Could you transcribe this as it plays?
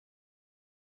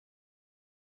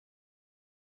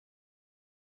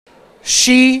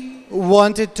She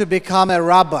wanted to become a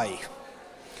rabbi.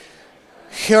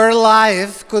 Her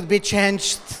life could be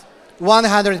changed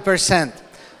 100%,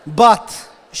 but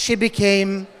she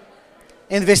became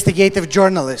investigative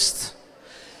journalist.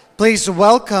 Please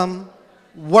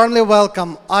warmly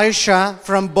welcome Aisha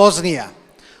from Bosnia.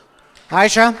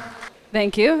 Aisha.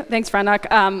 Thank you. Thanks, Franak.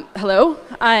 Hello,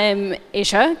 I'm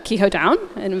Aisha Kehho Daun,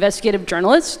 an investigative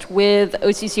journalist with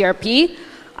OCCRP.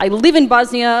 I live in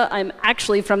Bosnia. I'm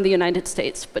actually from the United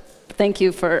States, but thank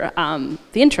you for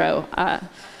the intro.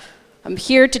 I'm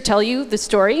here to tell you the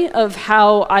story of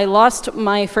how I lost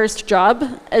my first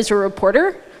job as a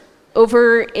reporter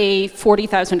over a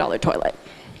 $40,000 toilet.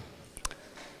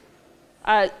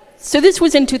 So this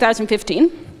was in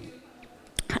 2015,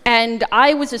 and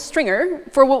I was a stringer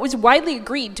for what was widely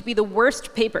agreed to be the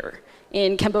worst paper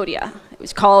in Cambodia. It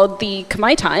was called the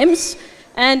Khmer Times,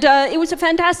 and it was a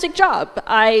fantastic job.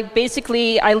 I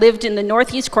lived in the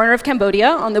northeast corner of Cambodia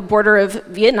on the border of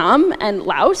Vietnam and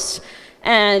Laos,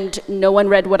 and no one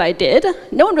read what I did.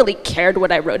 No one really cared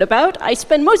what I wrote about. I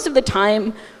spent most of the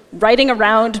time riding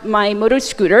around my motor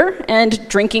scooter and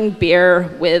drinking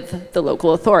beer with the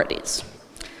local authorities.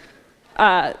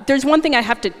 There's one thing I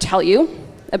have to tell you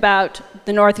about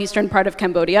the northeastern part of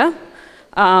Cambodia,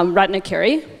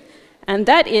 Ratnakiri, and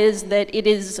that is that it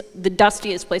is the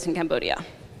dustiest place in Cambodia.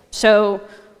 So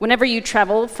whenever you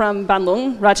travel from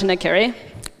Bandung, Ratnakiri,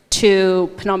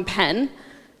 to Phnom Penh,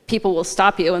 people will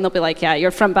stop you and they'll be like, yeah, you're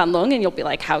from Bandung, and you'll be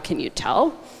like, how can you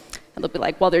tell? And they'll be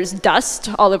like, well, there's dust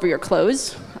all over your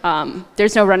clothes.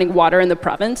 There's no running water in the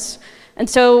province. And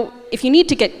so if you need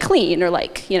to get clean or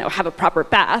have a proper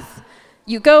bath,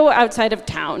 you go outside of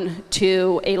town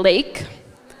to a lake,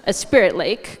 a spirit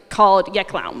lake called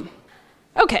Yeklaum.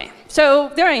 Okay, so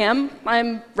there I am.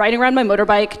 I'm riding around my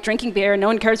motorbike, drinking beer. No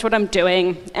one cares what I'm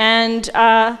doing.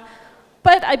 But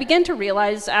I began to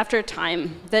realize after a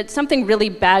time that something really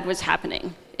bad was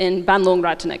happening in Bandung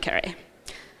Ratnakiri,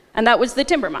 and that was the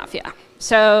timber mafia.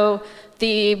 So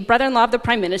the brother-in-law of the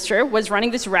prime minister was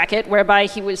running this racket whereby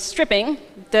he was stripping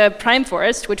the prime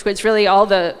forest, which was really all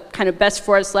the kind of best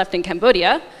forest left in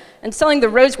Cambodia, and selling the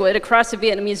rosewood across the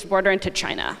Vietnamese border into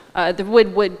China. The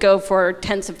wood would go for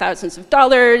tens of thousands of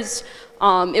dollars.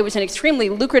 It was an extremely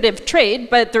lucrative trade,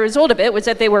 but the result of it was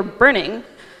that they were burning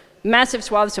massive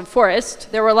swaths of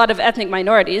forest. There were a lot of ethnic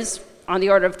minorities, on the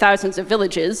order of thousands of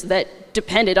villages, that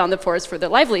depended on the forest for their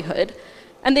livelihood,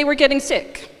 and they were getting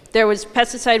sick. There was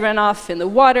pesticide runoff in the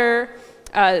water.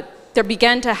 There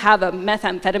began to have a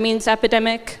methamphetamines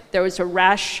epidemic. There was a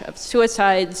rash of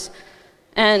suicides.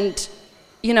 And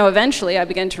eventually I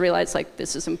began to realize,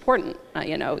 this is important.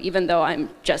 Even though I'm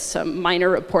just some minor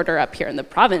reporter up here in the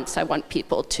province, I want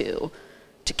people to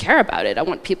care about it. I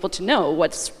want people to know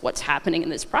what's happening in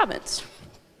this province.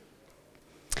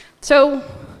 So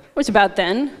it was about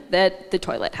then that the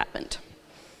toilet happened.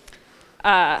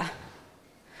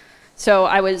 So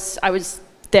I was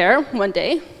there one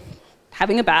day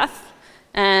having a bath,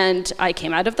 and I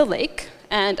came out of the lake,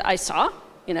 and I saw,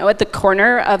 at the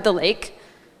corner of the lake,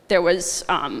 there was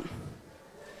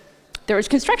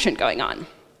construction going on.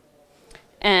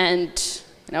 And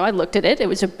I looked at it. It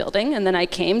was a building, and then I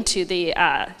came to the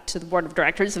board of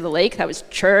directors of the lake. That was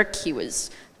Chirk. He was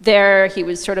there. He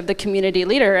was sort of the community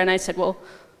leader, and I said, well,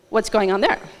 what's going on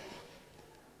there?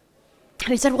 And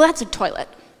he said, well, that's a toilet.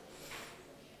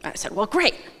 I said, well,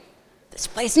 great. This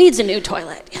place needs a new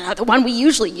toilet. The one we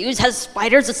usually use has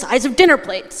spiders the size of dinner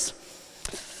plates.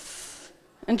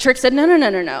 And Chirk said, no.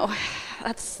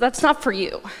 That's not for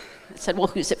you. I said, well,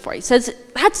 who's it for? He says,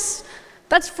 that's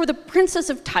for the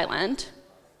Princess of Thailand,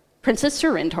 Princess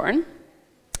Surindorn.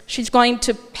 She's going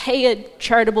to pay a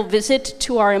charitable visit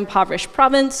to our impoverished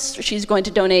province. She's going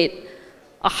to donate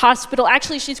a hospital.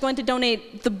 Actually, she's going to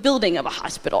donate the building of a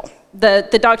hospital.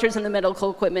 The doctors and the medical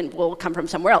equipment will come from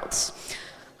somewhere else.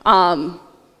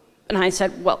 And I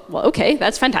said, well, okay,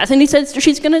 that's fantastic. And he says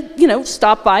she's going to,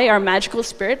 stop by our magical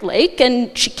spirit lake,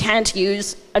 and she can't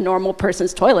use a normal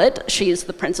person's toilet. She's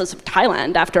the Princess of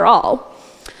Thailand, after all.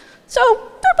 So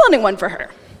they're building one for her.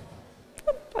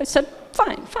 I said,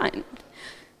 fine.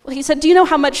 Well, he said, do you know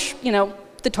how much,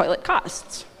 the toilet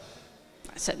costs?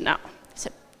 I said, no. He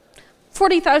said,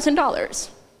 $40,000.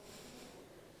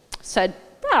 I said,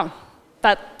 wow,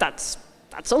 that's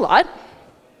a lot.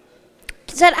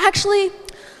 He said, actually,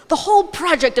 the whole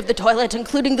project of the toilet,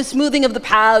 including the smoothing of the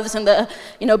paths and the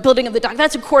building of the dock,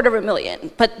 that's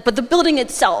 $250,000. But the building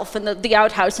itself and the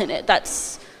outhouse in it,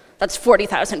 that's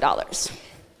 $40,000.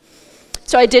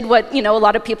 So I did what a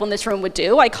lot of people in this room would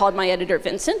do. I called my editor,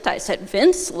 Vincent. I said,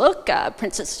 Vince, look,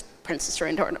 Princess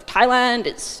Surindorn of Thailand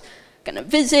is gonna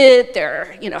visit,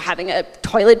 they're having a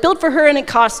toilet built for her, and it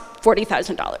costs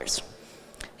 $40,000.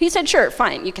 He said, sure,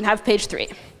 fine, you can have page 3.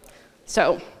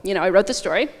 So, I wrote the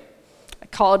story. I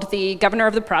called the governor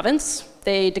of the province.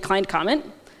 They declined comment.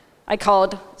 I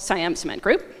called Siam Cement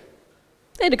Group.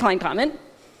 They declined comment.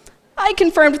 I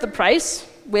confirmed the price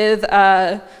with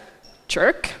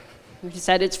Chirk. He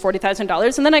said it's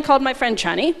 $40,000. And then I called my friend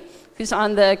Chani, who's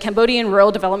on the Cambodian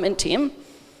rural development team.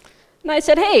 And I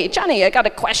said, hey, Chani, I got a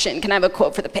question. Can I have a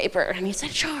quote for the paper? And he said,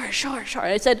 sure, sure, sure.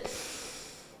 I said,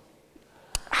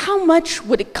 how much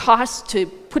would it cost to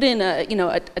put in a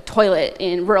toilet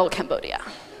in rural Cambodia?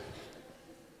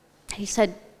 He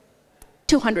said,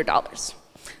 $200.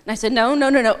 And I said, no,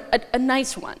 a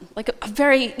nice one, like a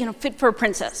very, fit for a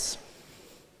princess.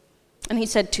 And he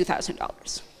said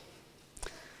 $2,000.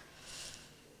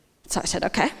 So I said,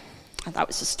 okay. And that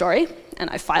was the story, and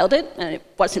I filed it, and it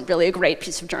wasn't really a great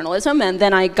piece of journalism. And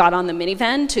then I got on the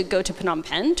minivan to go to Phnom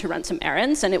Penh to run some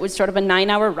errands, and it was sort of a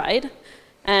 9-hour ride.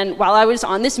 And while I was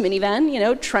on this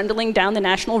minivan, trundling down the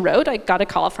national road, I got a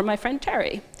call from my friend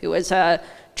Terry, who was a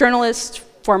journalist,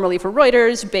 formerly for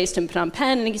Reuters, based in Phnom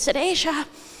Penh, and he said, Aisha,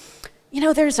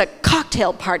 there's a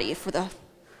cocktail party for the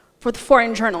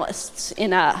foreign journalists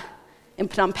in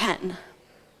Phnom Penh.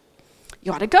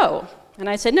 You ought to go. And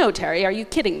I said, no, Terry, are you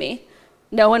kidding me?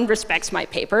 No one respects my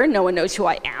paper. No one knows who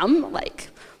I am. Like,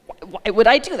 why would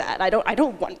I do that? I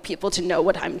don't want people to know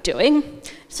what I'm doing.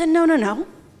 He said,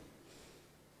 no.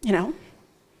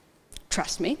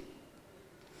 Trust me.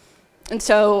 And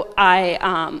so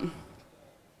I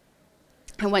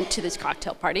went to this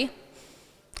cocktail party.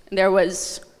 And there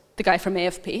was the guy from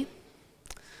AFP.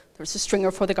 There was a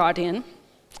stringer for The Guardian.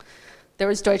 There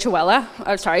was Deutsche Welle,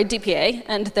 DPA,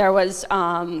 and there was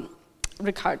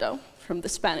Ricardo from the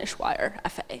Spanish Wire,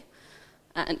 FA.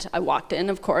 And I walked in,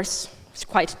 of course. It was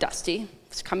quite dusty. It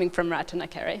was coming from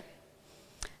Ratanakere.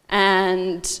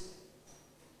 And,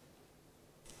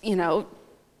 they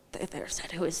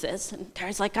said, who is this? And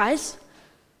Terry's like, guys,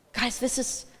 this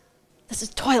is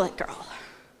Toilet Girl.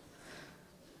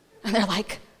 And they're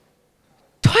like,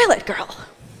 Toilet Girl.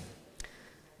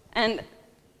 And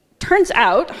turns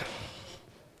out,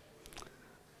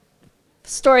 the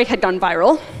story had gone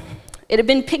viral. It had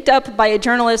been picked up by a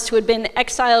journalist who had been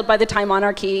exiled by the Thai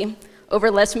monarchy over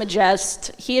lèse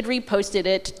majesté. He had reposted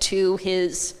it to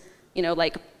his,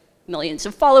 millions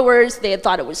of followers. They had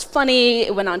thought it was funny.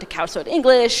 It went on to Khao Sot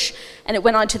English, and it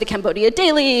went on to the Cambodia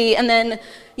Daily. And then,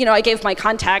 I gave my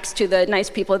contacts to the nice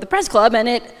people at the press club, and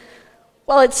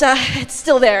it's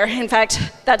still there. In fact,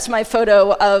 that's my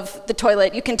photo of the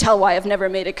toilet. You can tell why I've never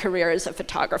made a career as a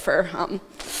photographer.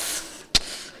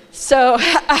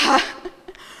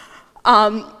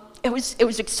 It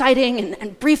was exciting,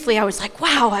 and briefly I was like,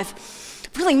 wow, I've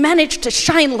really managed to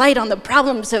shine light on the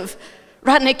problems of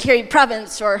Ratanakere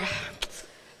province, or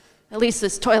at least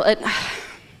this toilet.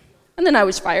 And then I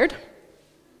was fired.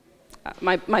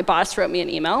 My boss wrote me an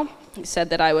email. He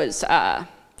said that I was,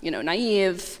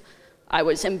 naive. I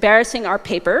was embarrassing our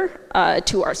paper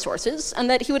to our sources, and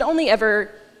that he would only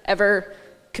ever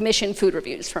commission food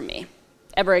reviews from me,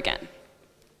 ever again.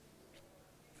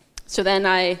 So then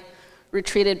I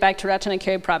retreated back to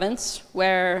Ratanakere province,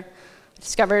 where I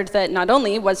discovered that not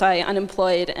only was I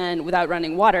unemployed and without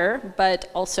running water,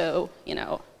 but also,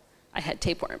 I had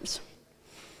tapeworms.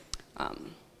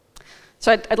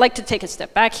 So I'd like to take a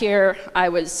step back here. I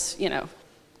was,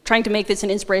 trying to make this an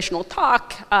inspirational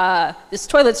talk. This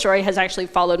toilet story has actually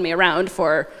followed me around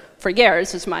for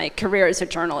years as my career as a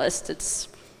journalist. It's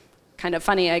kind of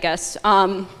funny, I guess.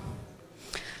 I'd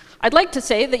like to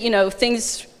say that,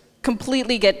 things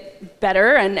completely get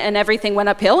better and everything went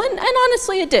uphill, and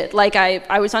honestly it did. Like,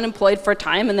 I was unemployed for a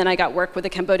time, and then I got work with the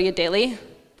Cambodia Daily.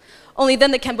 Only then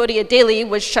the Cambodia Daily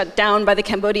was shut down by the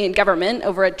Cambodian government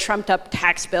over a trumped up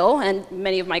tax bill, and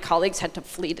many of my colleagues had to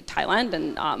flee to Thailand,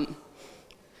 and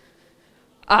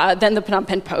then the Phnom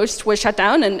Penh Post was shut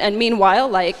down, and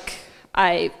meanwhile,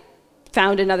 I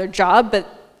found another job,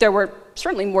 but there were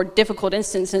certainly more difficult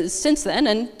instances since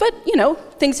then, but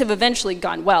things have eventually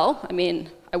gone well. I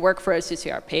mean, I work for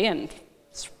OCCRP, and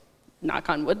knock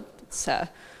on wood, it's a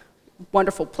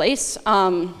wonderful place.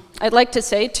 I'd like to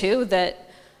say, too, that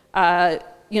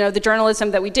the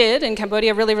journalism that we did in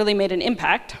Cambodia really made an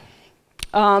impact.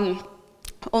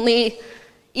 Only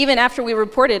even after we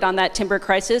reported on that timber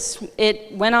crisis,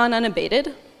 it went on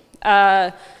unabated.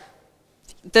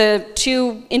 The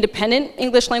two independent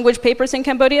English language papers in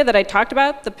Cambodia that I talked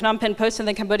about, the Phnom Penh Post and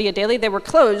the Cambodia Daily, they were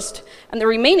closed, and the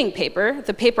remaining paper,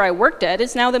 the paper I worked at,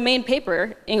 is now the main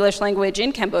paper, English language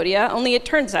in Cambodia, only it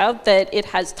turns out that it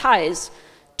has ties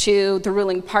to the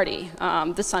ruling party,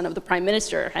 the son of the prime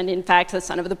minister. And in fact, the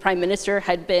son of the prime minister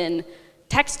had been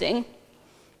texting,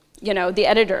 you know, the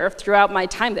editor throughout my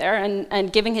time there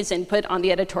and giving his input on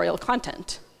the editorial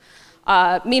content.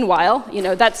 Meanwhile, you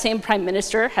know, that same prime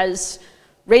minister has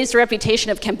raised the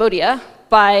reputation of Cambodia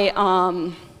by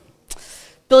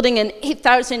building an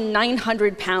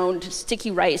 8,900-pound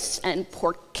sticky rice and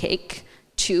pork cake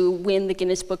to win the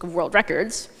Guinness Book of World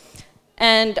Records.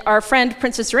 And our friend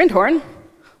Princess Rindhorn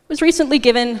was recently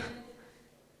given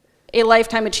a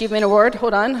Lifetime Achievement Award.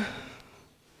 Hold on.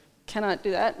 Cannot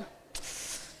do that.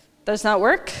 Does not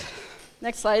work.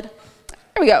 Next slide.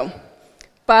 There we go.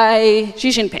 By Xi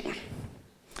Jinping.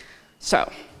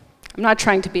 So, I'm not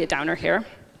trying to be a downer here.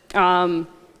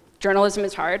 Journalism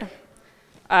is hard.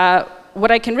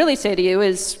 What I can really say to you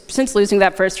is, since losing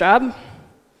that first job,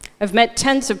 I've met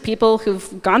tens of people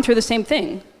who've gone through the same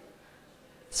thing.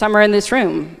 Some are in this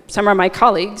room. Some are my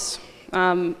colleagues.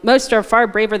 Most are far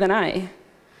braver than I.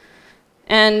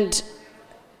 And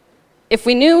if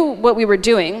we knew what we were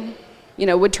doing, you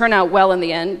know, would turn out well in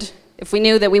the end, if we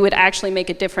knew that we would actually make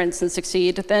a difference and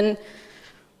succeed, then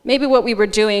maybe what we were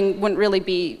doing wouldn't really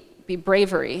be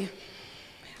bravery.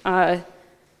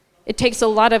 It takes a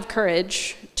lot of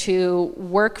courage to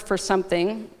work for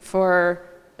something, for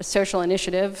a social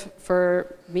initiative,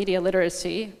 for media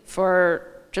literacy, for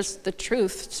just the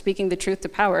truth, speaking the truth to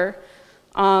power.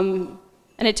 And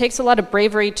it takes a lot of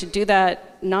bravery to do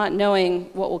that, not knowing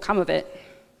what will come of it.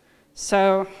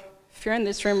 So if you're in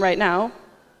this room right now,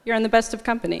 you're in the best of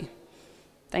company.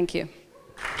 Thank you.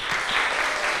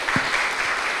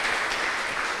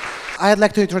 I'd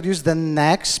like to introduce the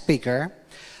next speaker.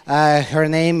 Her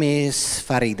name is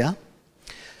Farida.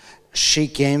 She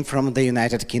came from the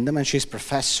United Kingdom and she's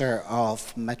professor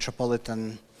of Manchester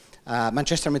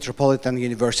Metropolitan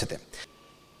University.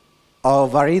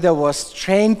 Farida was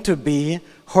trained to be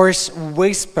horse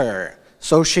whisperer,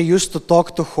 so she used to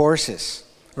talk to horses,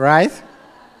 right?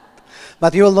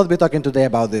 But you will not be talking today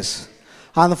about this,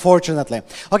 unfortunately.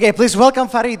 Okay, please welcome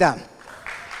Farida.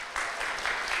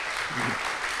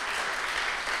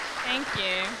 Thank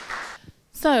you.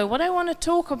 So what I want to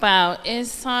talk about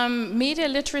is some media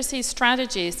literacy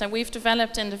strategies that we've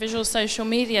developed in the Visual Social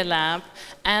Media Lab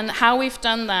and how we've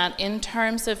done that in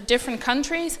terms of different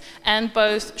countries and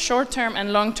both short-term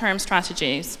and long-term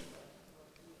strategies.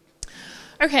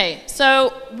 Okay,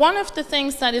 so one of the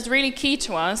things that is really key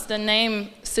to us, the name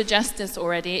suggests this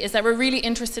already, is that we're really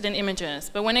interested in images.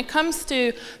 But when it comes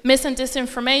to mis and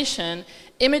disinformation,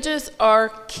 images are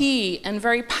key and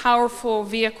very powerful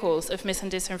vehicles of mis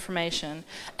and disinformation.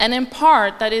 And in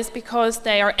part, that is because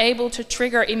they are able to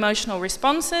trigger emotional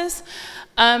responses,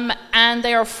 and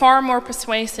they are far more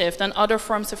persuasive than other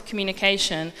forms of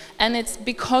communication. And it's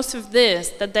because of this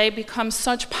that they become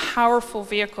such powerful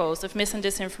vehicles of mis and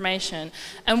disinformation.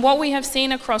 And what we have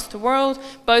seen across the world,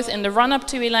 both in the run-up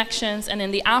to elections and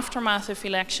in the aftermath of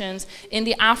elections, in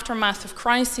the aftermath of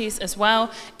crises as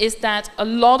well, is that a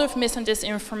lot of mis and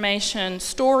disinformation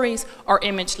stories are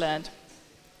image-led.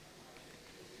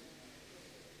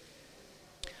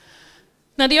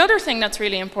 Now, the other thing that's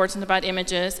really important about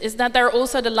images is that they're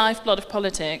also the lifeblood of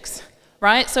politics,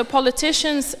 right? So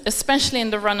politicians, especially in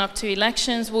the run-up to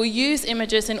elections, will use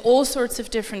images in all sorts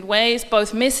of different ways,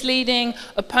 both misleading.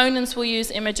 Opponents will use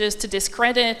images to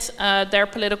discredit their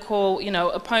political,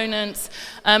 opponents.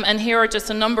 And here are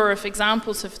just a number of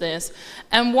examples of this.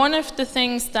 And one of the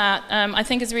things that I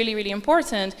think is really, really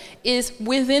important is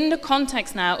within the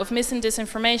context now of mis and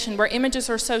disinformation, where images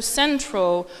are so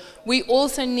central, we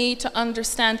also need to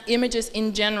understand images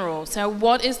in general. So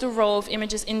what is the role of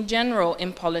images in general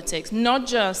in politics? Not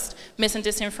just mis and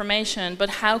disinformation, but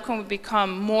how can we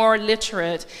become more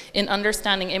literate in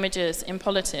understanding images in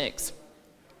politics?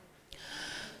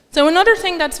 So another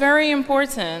thing that's very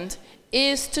important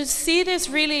is to see this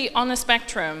really on a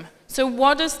spectrum. So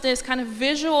what does this kind of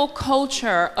visual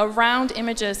culture around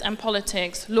images and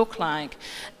politics look like?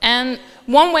 And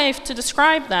one way to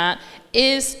describe that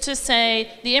is to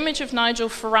say the image of Nigel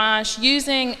Farage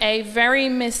using a very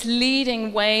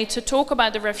misleading way to talk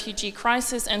about the refugee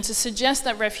crisis and to suggest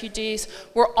that refugees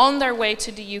were on their way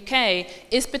to the UK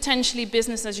is potentially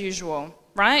business as usual,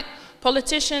 right?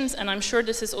 Politicians, and I'm sure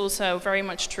this is also very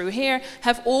much true here,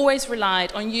 have always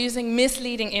relied on using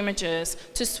misleading images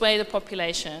to sway the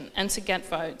population and to get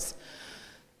votes.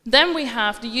 Then we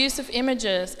have the use of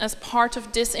images as part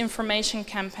of disinformation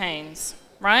campaigns,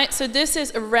 right? So this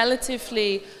is a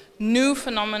relatively new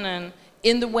phenomenon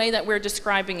in the way that we're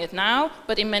describing it now,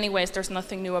 but in many ways there's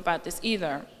nothing new about this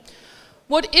either.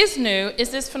 What is new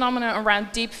is this phenomenon around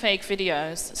deepfake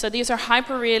videos. So these are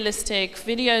hyper-realistic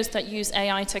videos that use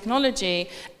AI technology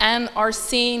and are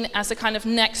seen as a kind of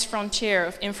next frontier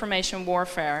of information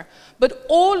warfare. But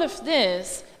all of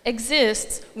this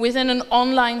exists within an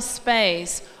online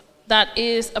space that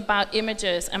is about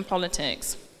images and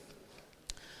politics.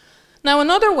 Now,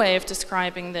 another way of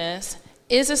describing this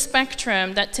is a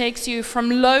spectrum that takes you from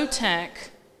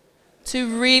low-tech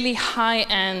to really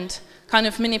high-end kind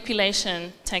of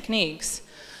manipulation techniques.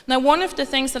 Now, one of the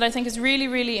things that I think is really,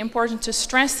 really important to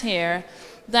stress here,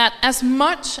 that as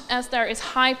much as there is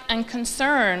hype and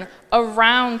concern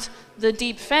around the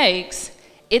deep fakes,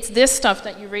 it's this stuff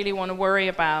that you really want to worry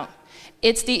about.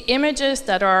 It's the images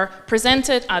that are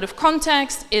presented out of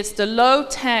context, it's the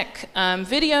low-tech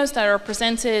videos that are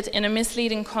presented in a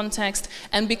misleading context,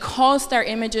 and because they're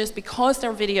images, because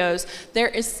they're videos,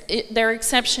 they're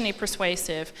exceptionally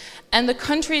persuasive. And the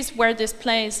countries where this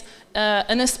plays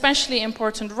an especially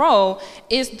important role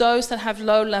is those that have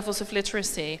low levels of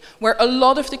literacy, where a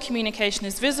lot of the communication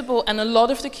is visible and a lot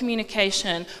of the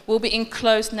communication will be in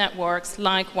closed networks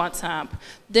like WhatsApp.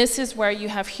 This is where you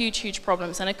have huge, huge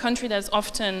problems. And a country that is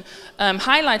often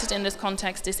highlighted in this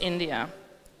context is India.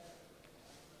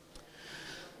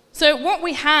 So what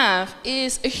we have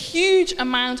is a huge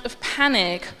amount of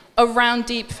panic around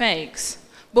deep fakes.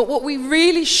 But what we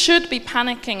really should be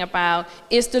panicking about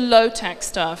is the low-tech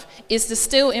stuff, is the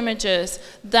still images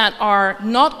that are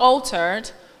not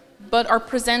altered, but are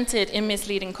presented in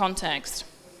misleading context.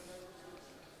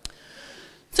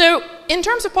 So, in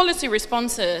terms of policy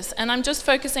responses, and I'm just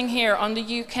focusing here on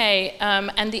the UK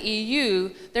and the EU,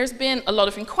 there's been a lot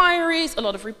of inquiries, a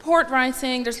lot of report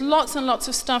writing, there's lots and lots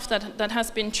of stuff that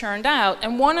has been churned out.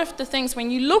 And one of the things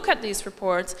when you look at these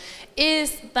reports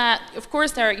is that, of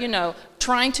course, they're,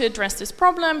 trying to address this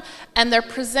problem, and they're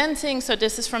presenting, so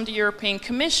this is from the European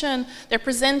Commission, they're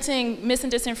presenting mis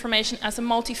and disinformation as a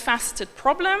multifaceted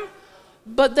problem,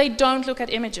 but they don't look at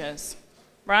images,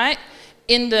 right?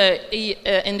 In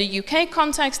the UK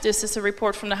context, this is a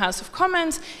report from the House of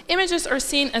Commons, images are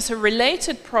seen as a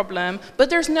related problem,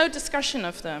 but there's no discussion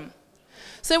of them.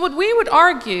 So what we would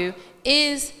argue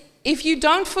is, if you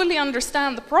don't fully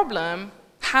understand the problem,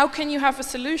 how can you have a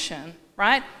solution,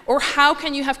 right? Or how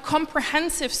can you have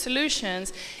comprehensive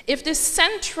solutions if this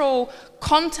central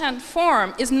content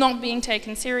form is not being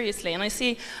taken seriously? And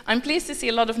I'm pleased to see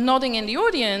a lot of nodding in the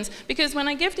audience, because when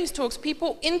I give these talks,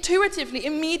 people intuitively,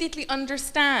 immediately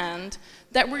understand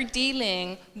that we're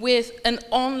dealing with an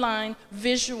online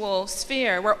visual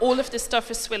sphere where all of this stuff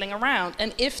is swirling around.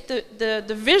 And if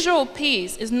the visual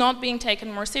piece is not being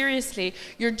taken more seriously,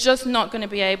 you're just not going to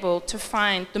be able to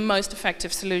find the most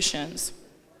effective solutions.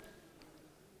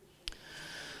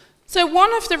 So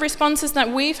one of the responses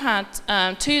that we've had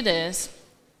to this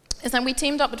is that we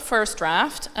teamed up with First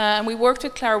Draft, and we worked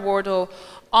with Claire Wardle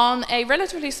on a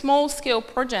relatively small-scale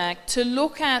project to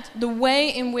look at the way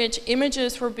in which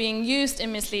images were being used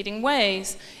in misleading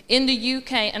ways in the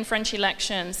UK and French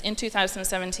elections in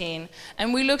 2017.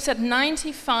 And we looked at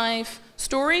 95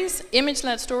 stories,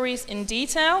 image-led stories in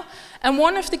detail, and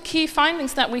one of the key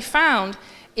findings that we found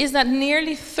is that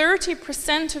nearly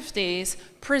 30% of these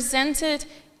presented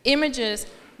images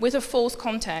with a false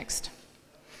context.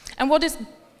 And what is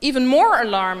even more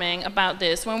alarming about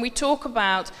this, when we talk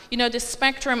about this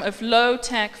spectrum of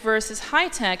low-tech versus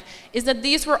high-tech, is that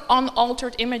these were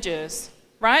unaltered images,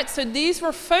 right? So these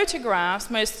were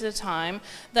photographs most of the time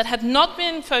that had not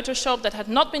been photoshopped, that had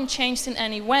not been changed in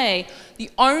any way. The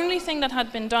only thing that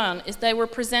had been done is they were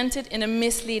presented in a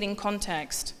misleading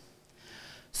context.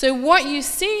 So what you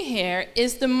see here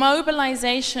is the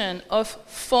mobilization of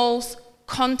false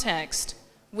context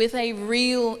with a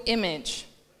real image,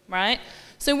 right?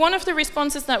 So one of the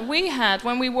responses that we had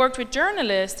when we worked with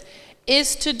journalists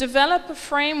is to develop a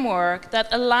framework that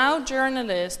allowed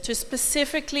journalists to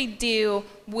specifically deal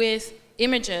with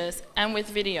images and with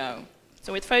video.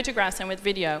 So with photographs and with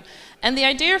video. And the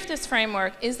idea of this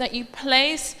framework is that you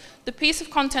place the piece of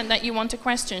content that you want to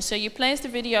question. So you place the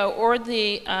video or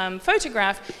the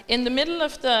photograph in the middle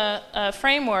of the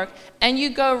framework, and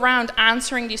you go around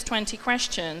answering these 20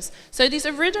 questions. So these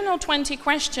original 20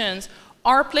 questions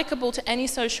are applicable to any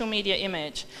social media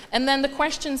image. And then the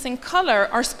questions in color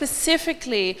are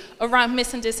specifically around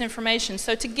mis and disinformation.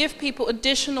 So to give people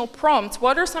additional prompts,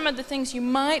 what are some of the things you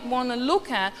might want to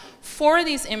look at for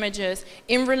these images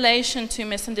in relation to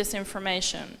mis and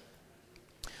disinformation?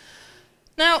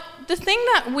 Now, the thing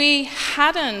that we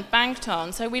hadn't banked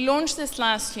on, so we launched this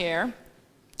last year,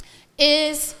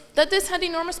 is that this had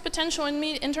enormous potential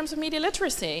in terms of media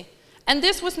literacy. And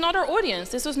this was not our audience.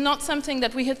 This was not something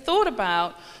that we had thought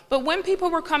about. But when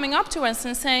people were coming up to us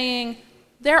and saying,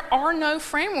 there are no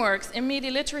frameworks in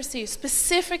media literacy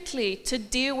specifically to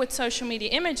deal with social media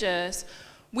images,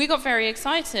 we got very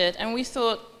excited and we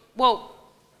thought, well,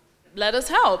 let us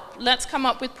help. Let's come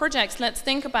up with projects. Let's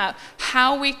think about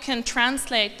how we can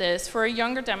translate this for a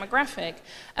younger demographic.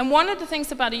 And one of the things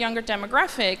about a younger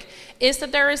demographic is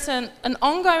that there is an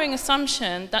ongoing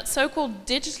assumption that so-called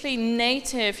digitally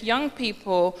native young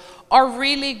people are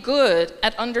really good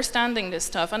at understanding this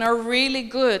stuff and are really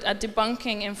good at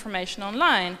debunking information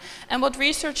online. And what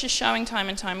research is showing time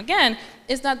and time again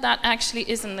is that that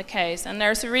actually isn't the case. And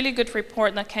there's a really good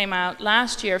report that came out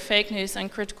last year, Fake News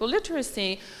and Critical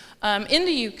Literacy, in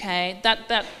the UK,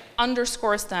 that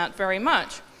underscores that very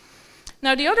much.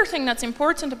 Now, the other thing that's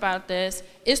important about this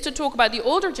is to talk about the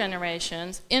older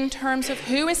generations in terms of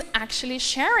who is actually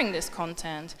sharing this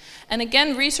content. And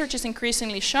again, research is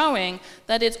increasingly showing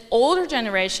that it's older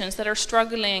generations that are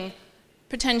struggling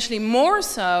potentially more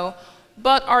so,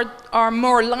 but are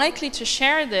more likely to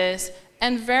share this,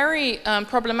 and very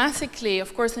problematically,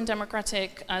 of course, in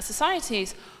democratic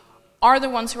societies, are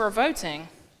the ones who are voting.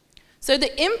 So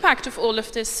the impact of all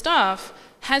of this stuff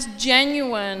has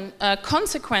genuine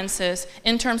consequences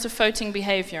in terms of voting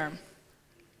behavior.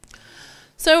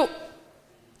 So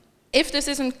if this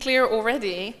isn't clear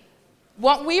already,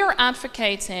 what we are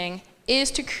advocating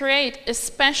is to create a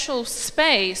special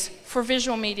space for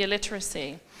visual media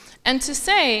literacy, and to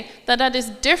say that that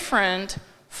is different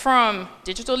from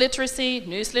digital literacy,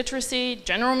 news literacy,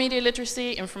 general media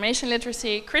literacy, information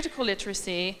literacy, critical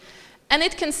literacy. And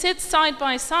it can sit side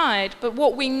by side, but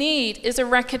what we need is a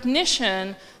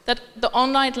recognition that the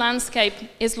online landscape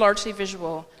is largely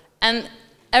visual. And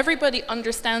everybody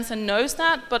understands and knows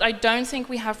that, but I don't think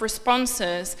we have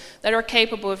responses that are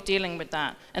capable of dealing with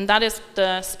that. And that is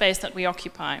the space that we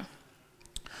occupy.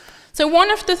 So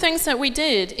one of the things that we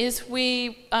did is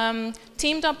we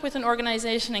teamed up with an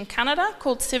organization in Canada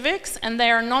called Civics, and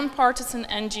they are a non-partisan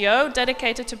NGO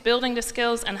dedicated to building the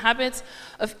skills and habits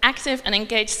of active and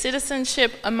engaged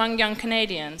citizenship among young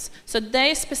Canadians. So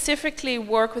they specifically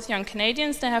work with young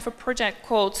Canadians. They have a project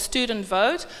called Student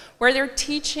Vote, where they're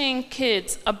teaching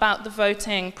kids about the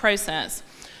voting process.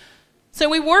 So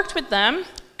we worked with them,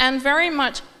 and very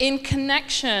much in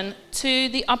connection to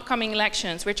the upcoming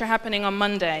elections, which are happening on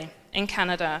Monday in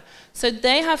Canada. So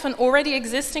they have an already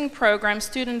existing program,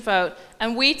 Student Vote,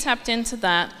 and we tapped into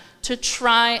that to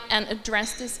try and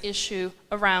address this issue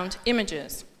around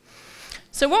images.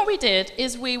 So what we did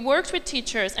is we worked with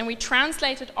teachers and we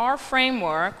translated our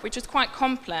framework, which is quite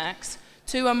complex,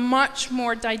 to a much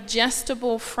more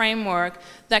digestible framework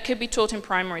that could be taught in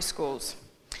primary schools.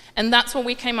 And that's what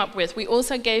we came up with. We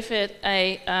also gave it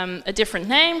a different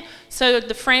name. So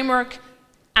the framework,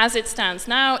 as it stands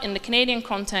now in the Canadian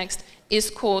context, is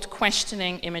called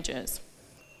Questioning Images.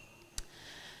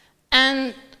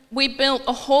 And we built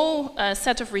a whole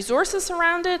set of resources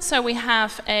around it. So we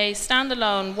have a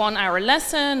standalone 1-hour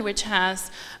lesson, which has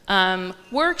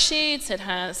worksheets, it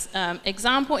has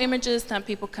example images that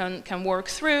people can work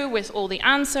through with all the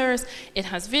answers, it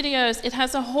has videos, it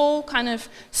has a whole kind of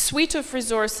suite of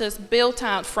resources built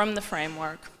out from the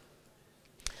framework.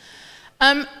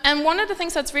 And one of the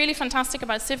things that's really fantastic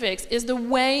about Civics is the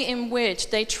way in which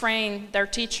they train their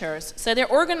teachers. So they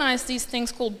organize these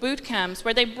things called boot camps,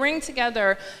 where they bring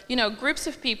together, groups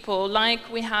of people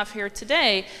like we have here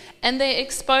today, and they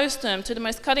expose them to the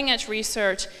most cutting-edge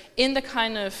research in the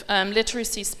kind of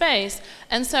literacy space.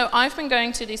 And so I've been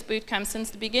going to these boot camps since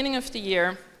the beginning of the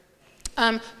year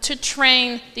to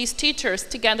train these teachers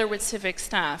together with Civics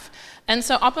staff. And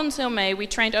so up until May, we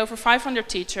trained over 500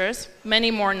 teachers,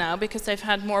 many more now because they've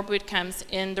had more boot camps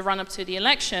in the run-up to the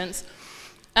elections.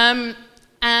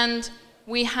 And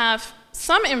we have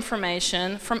some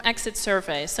information from exit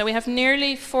surveys. So we have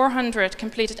nearly 400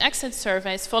 completed exit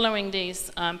surveys following these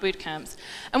boot camps.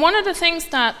 And one of the things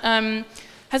that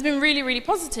has been really, really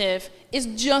positive is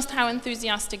just how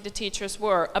enthusiastic the teachers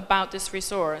were about this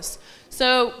resource.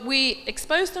 So we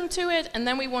exposed them to it, and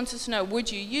then we wanted to know,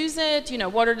 would you use it?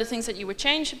 What are the things that you would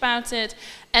change about it?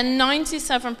 And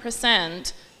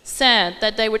 97% said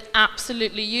that they would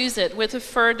absolutely use it, with a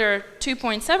further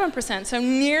 2.7%. So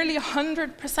nearly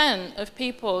 100% of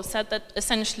people said that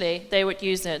essentially they would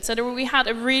use it. So we had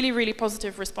a really, really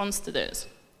positive response to this.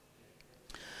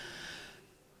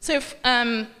 So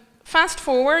fast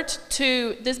forward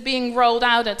to this being rolled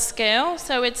out at scale.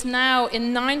 So it's now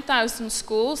in 9,000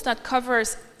 schools. That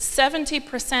covers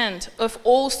 70% of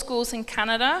all schools in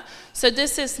Canada. So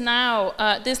this now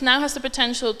has the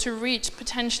potential to reach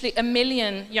potentially 1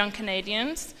 million young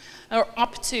Canadians, or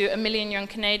up to 1 million young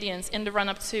Canadians in the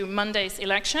run-up to Monday's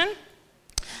election.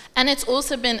 And it's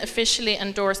also been officially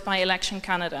endorsed by Election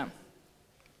Canada.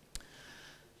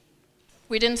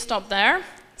 we didn't stop there.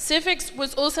 Civics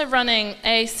was also running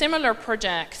a similar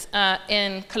project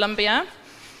in Colombia.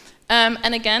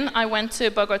 And again, I went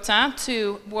to Bogota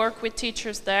to work with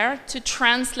teachers there to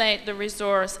translate the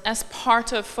resource as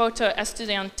part of Foto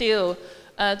Estudiantil,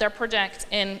 their project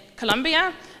in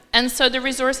Colombia. And so the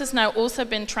resource has now also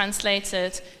been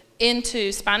translated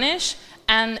into Spanish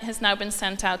and has now been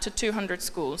sent out to 200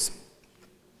 schools.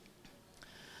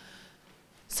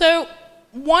 So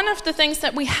one of the things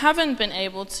that we haven't been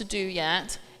able to do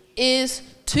yet is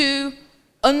to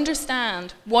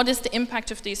understand what is the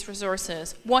impact of these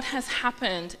resources, what has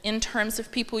happened in terms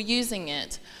of people using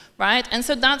it, right? And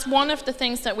so that's one of the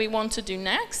things that we want to do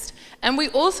next. And we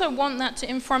also want that to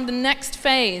inform the next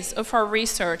phase of our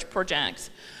research project.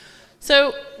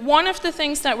 So one of the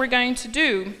things that we're going to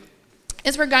do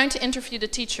is we're going to interview the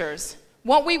teachers.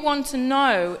 What we want to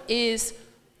know is,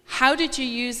 how did you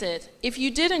use it? If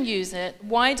you didn't use it,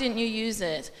 why didn't you use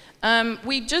it?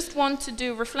 We just want to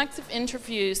do reflective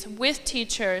interviews with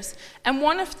teachers. And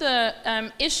one of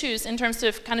the issues in terms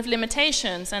of kind of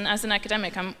limitations, and as an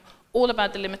academic, I'm all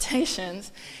about the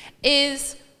limitations,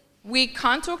 is we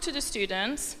can't talk to the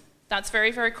students. That's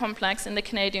very, very complex in the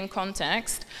Canadian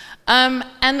context.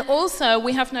 And also,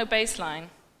 we have no baseline,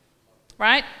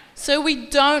 right? So we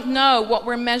don't know what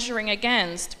we're measuring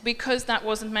against because that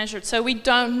wasn't measured. So we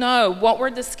don't know what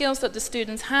were the skills that the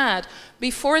students had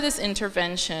before this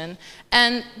intervention.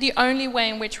 And the only way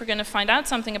in which we're going to find out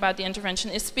something about the intervention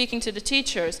is speaking to the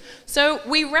teachers. So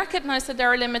we recognize that there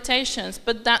are limitations,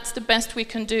 but that's the best we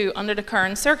can do under the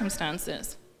current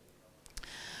circumstances.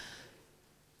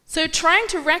 So trying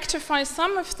to rectify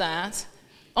some of that,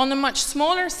 on a much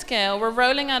smaller scale, we're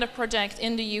rolling out a project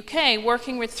in the UK,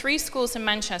 working with 3 schools in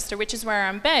Manchester, which is where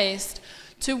I'm based,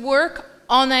 to work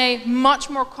on a much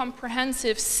more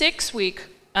comprehensive 6-week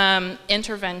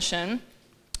intervention,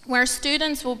 where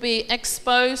students will be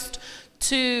exposed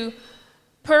to,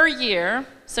 per year,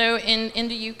 so in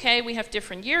the UK we have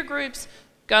different year groups,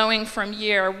 going from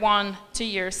year 1 to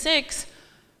year 6,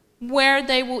 where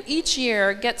they will each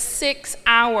year get 6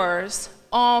 hours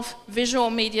of visual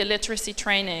media literacy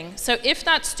training. So if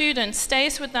that student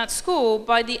stays with that school,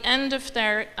 by the end of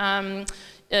their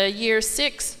year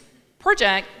 6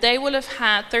 project, they will have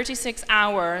had 36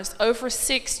 hours over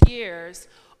 6 years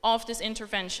of this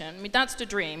intervention. I mean, that's the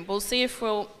dream. We'll see if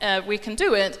we can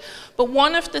do it. But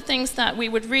one of the things that we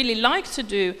would really like to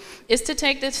do is to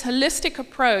take this holistic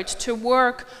approach to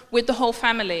work with the whole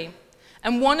family.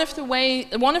 And one of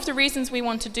the reasons we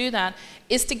want to do that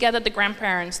is to get at the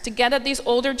grandparents, to get at these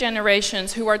older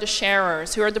generations who are the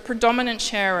sharers, who are the predominant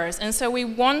sharers. And so we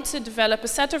want to develop a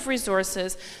set of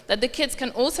resources that the kids can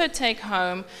also take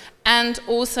home and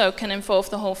also can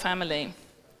involve the whole family.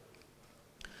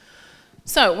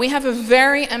 So we have a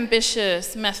very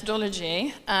ambitious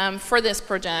methodology for this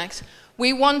project.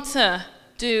 We want to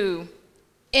do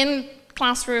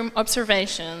in-classroom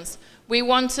observations. We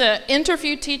want to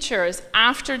interview teachers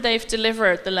after they've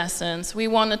delivered the lessons. We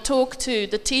want to talk to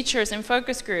the teachers in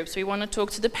focus groups. We want to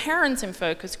talk to the parents in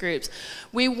focus groups.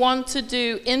 We want to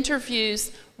do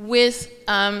interviews with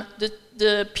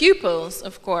the pupils,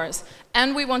 of course.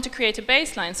 And we want to create a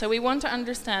baseline. So we want to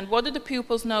understand, what do the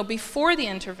pupils know before the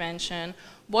intervention?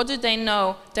 What do they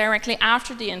know directly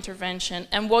after the intervention?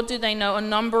 And what do they know a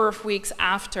number of weeks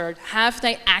after? Have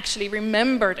they actually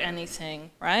remembered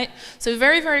anything, right? So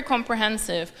very, very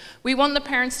comprehensive. We want the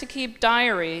parents to keep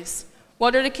diaries.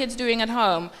 What are the kids doing at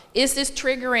home? Is this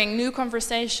triggering new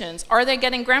conversations? Are they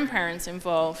getting grandparents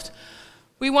involved?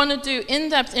 We want to do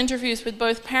in-depth interviews with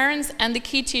both parents and the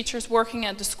key teachers working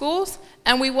at the schools.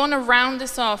 And we want to round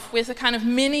this off with a kind of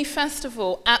mini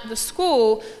festival at the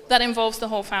school that involves the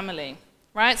whole family.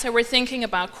 Right, so we're thinking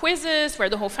about quizzes where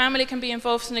the whole family can be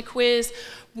involved in a quiz.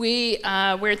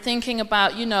 We're thinking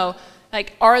about, you know,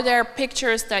 like, are there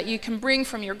pictures that you can bring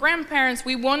from your grandparents?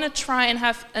 We want to try and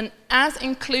have an as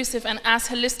inclusive and as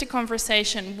holistic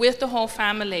conversation with the whole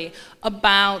family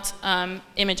about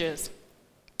images.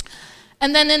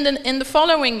 And then in the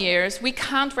following years, we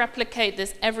can't replicate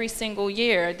this every single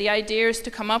year. The idea is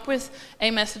to come up with a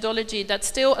methodology that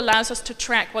still allows us to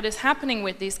track what is happening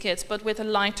with these kids, but with a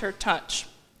lighter touch.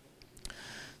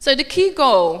 So the key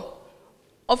goal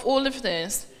of all of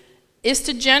this is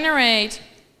to generate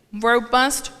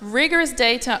robust, rigorous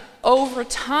data over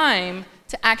time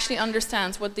to actually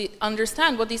understand what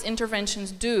these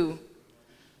interventions do.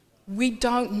 We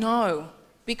don't know,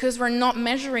 because we're not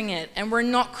measuring it and we're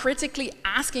not critically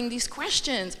asking these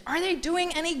questions. Are they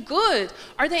doing any good?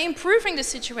 Are they improving the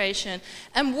situation?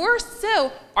 And worse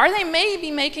still, are they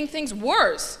maybe making things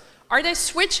worse? Are they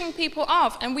switching people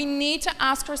off? And we need to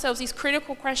ask ourselves these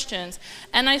critical questions.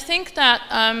 And I think that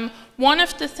one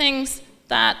of the things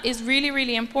that is really,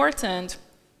 really important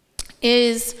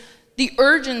is the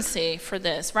urgency for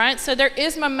this, right? So there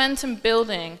is momentum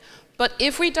building, but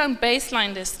if we don't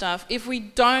baseline this stuff, if we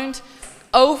don't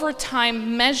over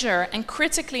time measure and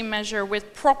critically measure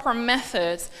with proper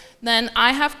methods, then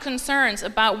I have concerns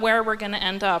about where we're going to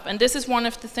end up. And this is one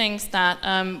of the things that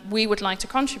we would like to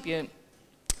contribute.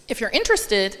 If you're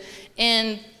interested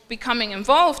in becoming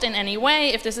involved in any way,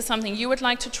 if this is something you would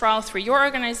like to trial through your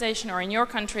organization or in your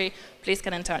country, please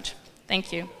get in touch.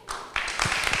 Thank you.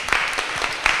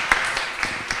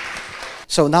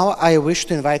 So now I wish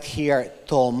to invite here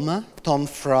Tom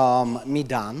from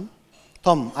Meedan.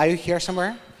 Tom, are you here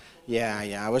somewhere?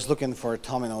 Yeah, I was looking for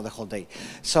Tom the whole day.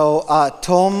 So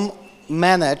Tom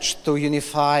managed to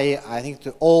unify, I think,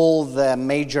 all the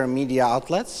major media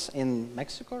outlets in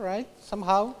Mexico, right,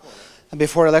 somehow,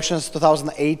 before elections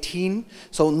 2018.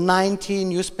 So 90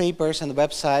 newspapers and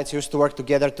websites used to work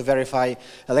together to verify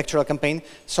electoral campaign.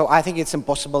 So I think it's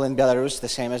impossible in Belarus, the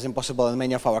same as impossible in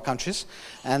many of our countries.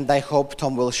 And I hope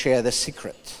Tom will share the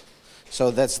secret.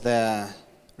 So that's the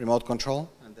remote control.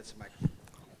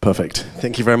 Perfect.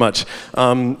 Thank you very much.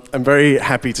 I'm very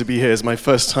happy to be here. It's my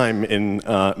first time in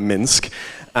Minsk,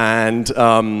 and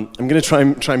I'm going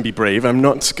to try and be brave. I'm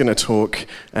not going to talk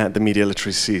at the Media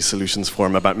Literacy Solutions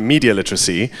Forum about media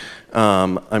literacy.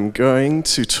 I'm going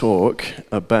to talk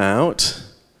about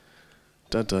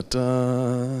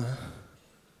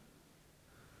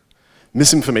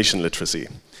misinformation literacy,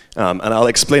 and I'll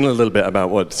explain a little bit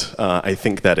about what I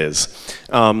think that is.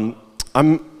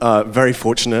 I'm very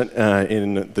fortunate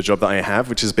in the job that I have,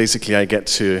 which is basically I get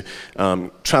to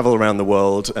travel around the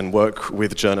world and work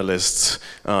with journalists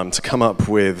to come up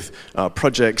with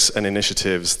projects and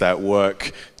initiatives that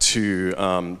work to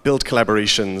build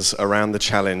collaborations around the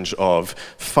challenge of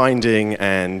finding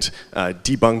and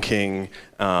debunking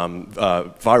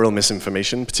viral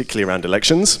misinformation, particularly around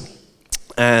elections.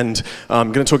 And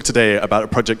I'm going to talk today about a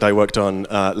project I worked on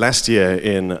last year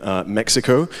in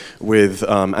Mexico with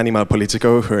Animal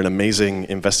Politico, who are an amazing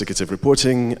investigative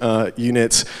reporting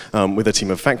unit, with a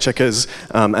team of fact-checkers,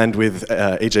 and with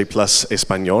AJ Plus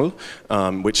Español,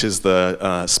 which is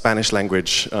the Spanish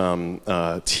language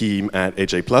team at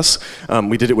AJ Plus.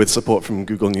 We did it with support from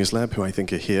Google News Lab, who I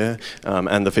think are here,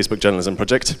 and the Facebook Journalism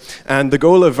Project. And the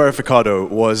goal of Verificado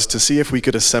was to see if we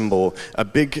could assemble a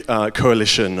big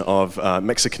coalition of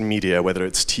Mexican media, whether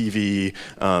it's TV,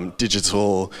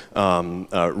 digital,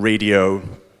 radio,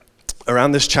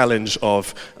 around this challenge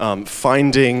of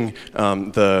finding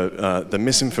the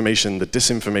misinformation, the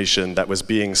disinformation that was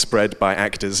being spread by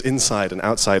actors inside and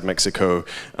outside Mexico,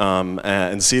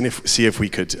 and see if we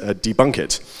could debunk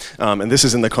it. And this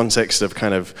is in the context of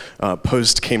kind of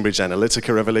post-Cambridge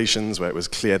Analytica revelations, where it was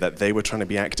clear that they were trying to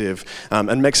be active.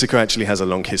 And Mexico actually has a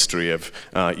long history of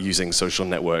using social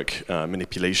network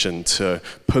manipulation to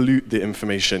pollute the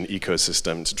information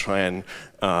ecosystem, to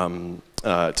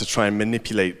try and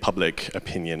manipulate public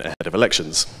opinion ahead of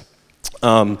elections.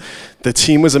 The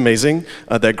team was amazing.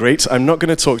 They're great. I'm not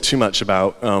going to talk too much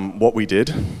about what we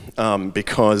did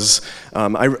because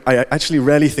I actually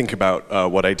rarely think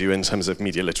about what I do in terms of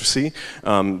media literacy.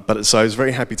 So I was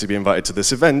very happy to be invited to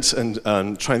this event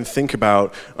and try and think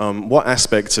about what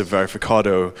aspects of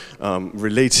Verificado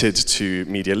related to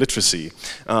media literacy.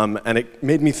 And it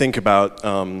made me think about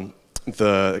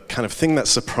the kind of thing that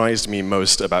surprised me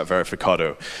most about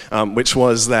Verificado, which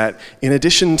was that in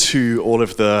addition to all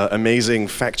of the amazing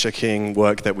fact-checking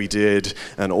work that we did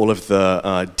and all of the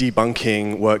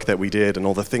debunking work that we did and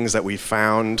all the things that we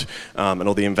found and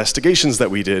all the investigations that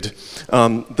we did,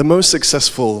 the most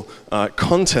successful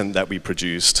content that we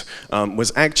produced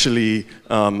was actually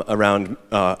around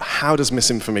how does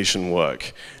misinformation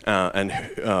work, and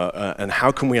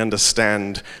how can we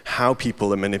understand how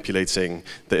people are manipulating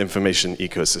the information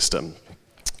ecosystem.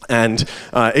 And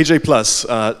AJ Plus,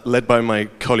 led by my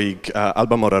colleague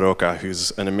Alba Moraroca,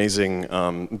 who's an amazing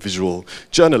visual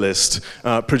journalist,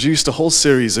 produced a whole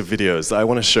series of videos that I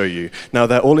want to show you. Now,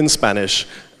 they're all in Spanish,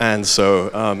 and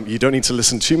so you don't need to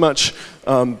listen too much,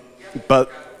 but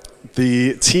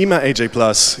the team at AJ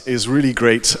Plus is really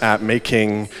great at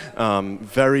making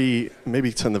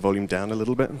maybe turn the volume down a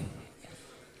little bit.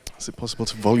 Is it possible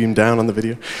to volume down on the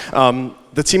video?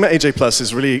 The team at AJ Plus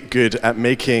is really good at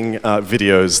making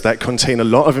videos that contain a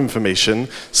lot of information,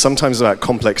 sometimes about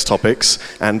complex topics,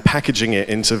 and packaging it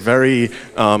into very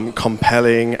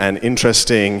compelling and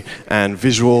interesting and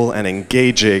visual and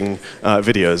engaging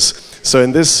videos. So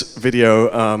in this video,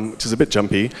 which is a bit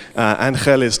jumpy,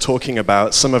 Angel is talking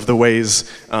about some of the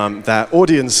ways that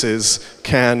audiences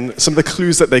can, some of the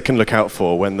clues that they can look out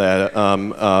for when they're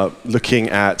looking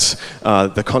at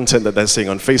the content that they're seeing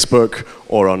on Facebook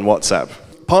or on WhatsApp.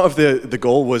 Part of the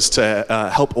goal was to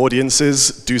help audiences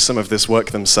do some of this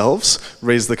work themselves,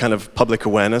 raise the kind of public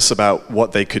awareness about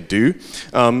what they could do.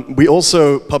 We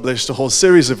also published a whole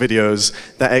series of videos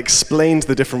that explained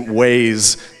the different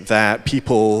ways that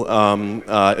people,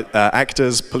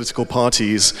 actors, political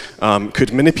parties,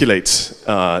 could manipulate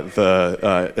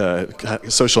the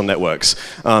social networks.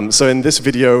 So in this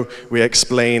video, we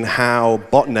explain how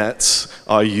botnets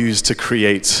are used to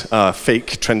create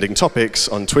fake trending topics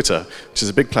on Twitter, which is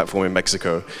a big platform in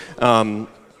Mexico.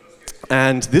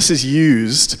 And this is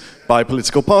used by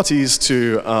political parties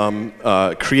to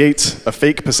create a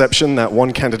fake perception that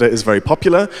one candidate is very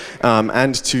popular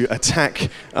and to attack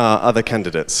other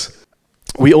candidates.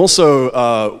 We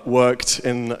also worked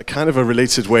in kind of a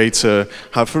related way to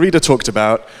how Farida talked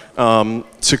about,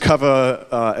 to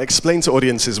cover, explain to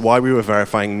audiences why we were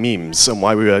verifying memes and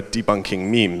why we were debunking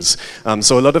memes.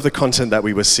 So a lot of the content that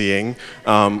we were seeing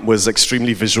was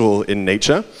extremely visual in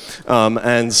nature.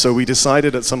 And so we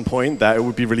decided at some point that it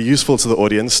would be really useful to the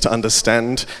audience to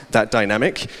understand that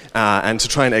dynamic and to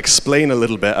try and explain a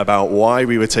little bit about why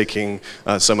we were taking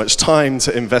so much time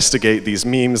to investigate these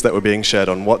memes that were being shared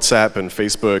on WhatsApp and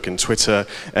Facebook and Twitter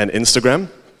and Instagram.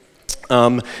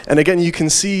 And again, you can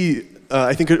see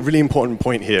I think a really important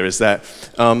point here is that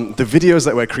the videos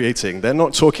that we're creating, they're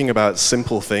not talking about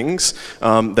simple things.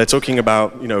 They're talking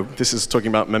about, this is talking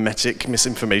about memetic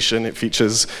misinformation. It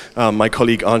features my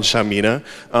colleague Aaron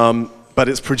Sharokmana. But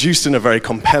it's produced in a very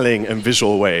compelling and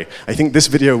visual way. I think this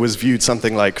video was viewed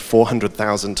something like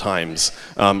 400,000 times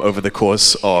over the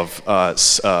course of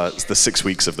the 6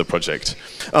 weeks of the project.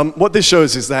 What this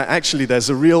shows is that actually there's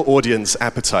a real audience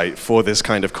appetite for this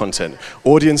kind of content.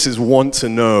 Audiences want to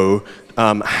know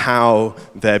how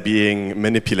they're being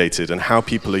manipulated and how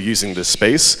people are using this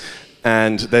space.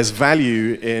 And there's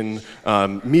value in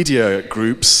media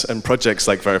groups and projects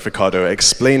like Verificado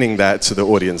explaining that to the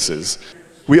audiences.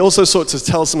 We also sought to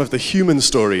tell some of the human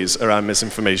stories around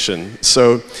misinformation.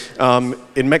 So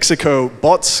in Mexico,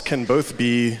 bots can both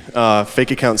be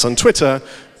fake accounts on Twitter,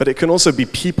 but it can also be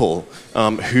people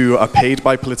who are paid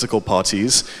by political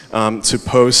parties to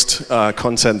post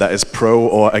content that is pro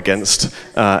or against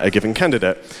a given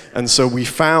candidate. And so we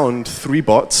found 3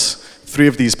 bots, 3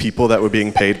 of these people that were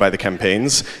being paid by the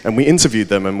campaigns, and we interviewed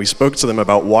them and we spoke to them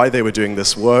about why they were doing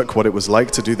this work, what it was like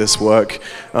to do this work.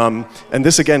 And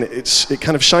this again, it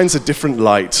kind of shines a different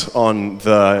light on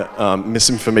the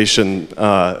misinformation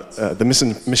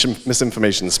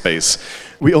space.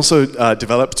 We also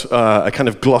developed a kind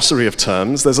of glossary of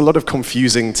terms. There's a lot of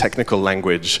confusing technical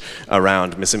language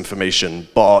around misinformation: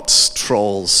 bots,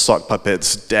 trolls, sock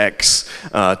puppets, decks,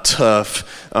 turf.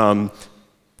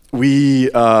 We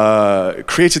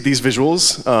created these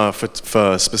visuals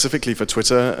specifically for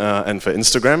Twitter and for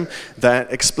Instagram that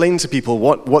explained to people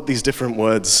what these different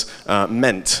words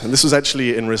meant. And this was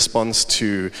actually in response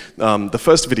to the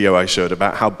first video I showed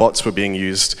about how bots were being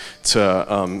used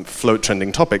to float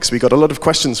trending topics. We got a lot of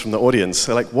questions from the audience.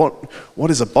 They're like,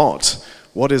 what is a bot?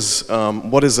 What is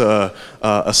a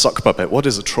sock puppet? What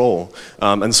is a troll?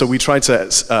 And so we tried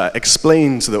to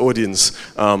explain to the audience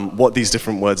what these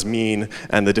different words mean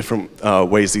and the different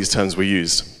ways these terms were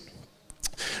used.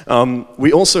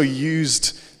 We also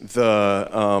used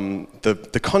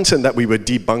the content that we were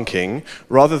debunking,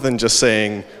 rather than just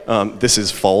saying this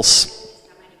is false.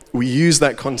 We used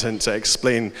that content to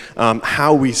explain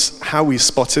how we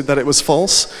spotted that it was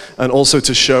false, and also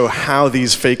to show how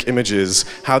these fake images,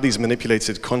 how these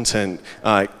manipulated content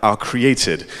are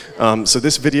created. So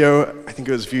this video, I think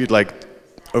it was viewed like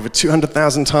over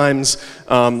 200,000 times,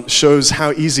 shows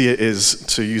how easy it is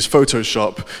to use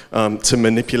Photoshop to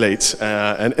manipulate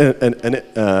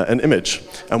an image,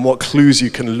 and what clues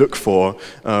you can look for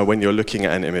when you're looking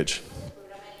at an image.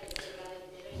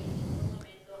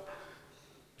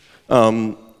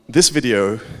 This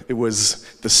video, it was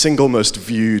the single most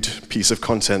viewed piece of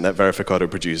content that Verificado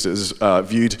produced. It was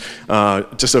viewed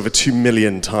just over 2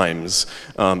 million times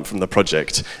from the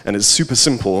project. And it's super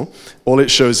simple. All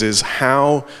it shows is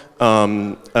how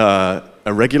a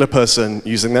regular person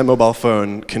using their mobile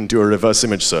phone can do a reverse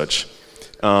image search.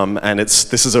 And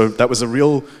that was a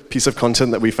real piece of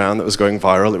content that we found that was going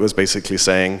viral. It was basically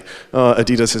saying,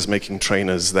 Adidas is making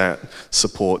trainers that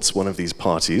supports one of these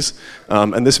parties.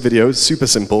 And this video is super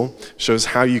simple, shows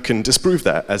how you can disprove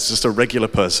that as just a regular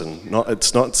person.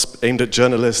 It's not aimed at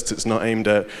journalists, it's not aimed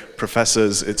at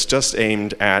professors, it's just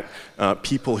aimed at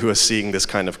people who are seeing this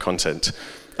kind of content.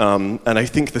 And I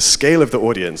think the scale of the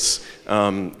audience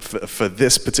for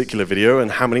this particular video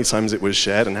and how many times it was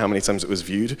shared and how many times it was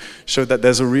viewed showed that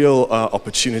there's a real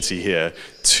opportunity here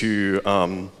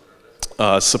to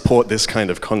support this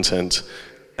kind of content,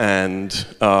 and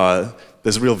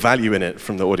there's real value in it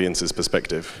from the audience's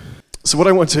perspective. So what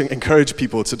I want to encourage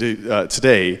people to do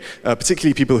today,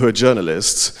 particularly people who are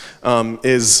journalists,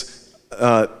 is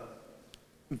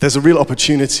there's a real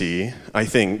opportunity, I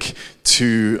think,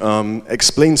 to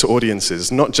explain to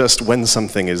audiences not just when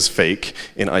something is fake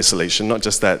in isolation, not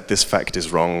just that this fact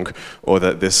is wrong or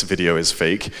that this video is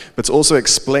fake, but to also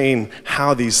explain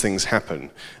how these things happen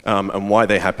and why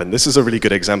they happen. This is a really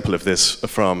good example of this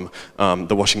from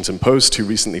the Washington Post, who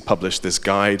recently published this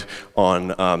guide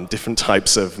on different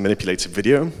types of manipulated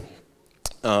video.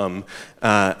 And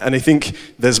I think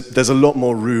there's a lot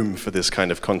more room for this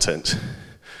kind of content.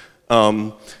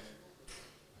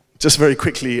 Just very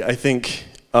quickly, I think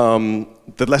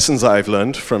the lessons I've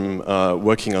learned from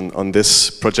working on this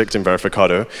project in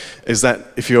Verificado is that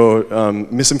if your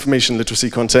misinformation literacy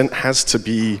content has to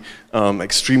be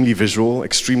extremely visual,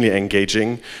 extremely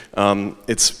engaging,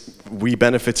 we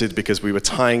benefited because we were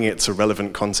tying it to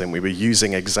relevant content. We were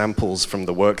using examples from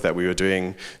the work that we were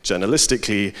doing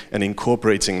journalistically and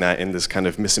incorporating that in this kind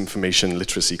of misinformation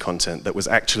literacy content that was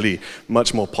actually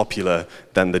much more popular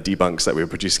than the debunks that we were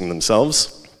producing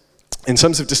themselves. In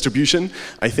terms of distribution,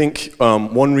 I think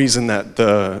one reason that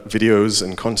the videos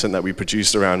and content that we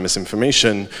produced around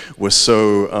misinformation was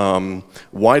so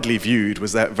widely viewed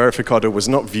was that Verificado was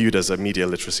not viewed as a media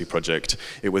literacy project.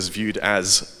 It was viewed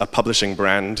as a publishing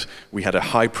brand. We had a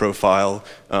high profile.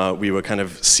 We were kind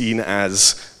of seen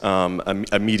as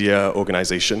a media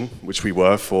organization, which we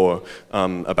were for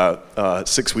about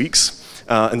 6 weeks.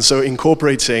 And so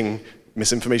incorporating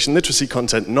misinformation literacy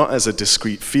content not as a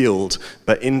discrete field,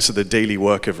 but into the daily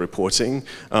work of reporting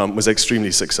was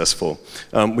extremely successful.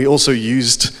 We also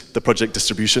used the project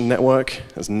distribution network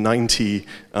as 90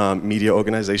 media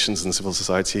organizations and civil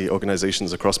society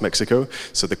organizations across Mexico.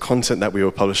 So the content that we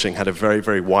were publishing had a very,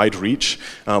 very wide reach.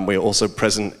 We also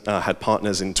had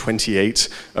partners in 28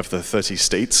 of the 30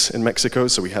 states in Mexico,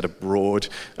 so we had a broad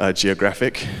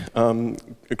geographic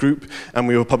group, and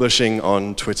we were publishing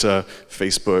on Twitter,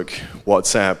 Facebook,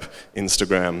 WhatsApp,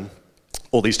 Instagram,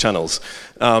 all these channels.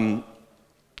 Now,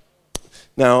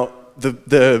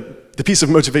 the piece of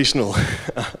motivational,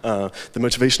 the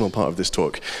motivational part of this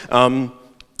talk,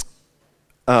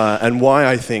 and why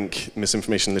I think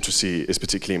misinformation literacy is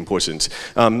particularly important.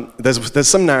 There's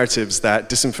some narratives that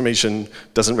disinformation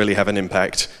doesn't really have an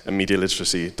impact and media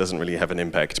literacy doesn't really have an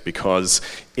impact because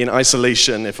in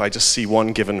isolation, if I just see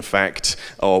one given fact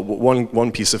or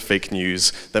one piece of fake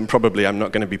news, then probably I'm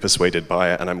not going to be persuaded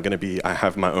by it, and I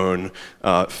have my own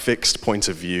fixed point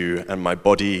of view, and my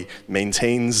body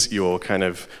maintains your kind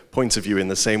of point of view in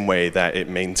the same way that it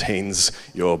maintains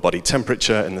your body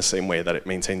temperature, in the same way that it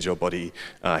maintains your body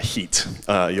heat,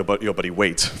 your body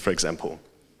weight, for example.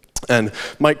 And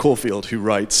Mike Caulfield, who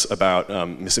writes about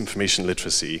misinformation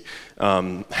literacy,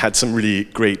 had some really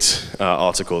great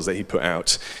articles that he put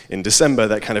out in December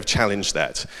that kind of challenged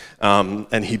that.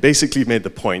 And he basically made the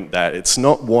point that it's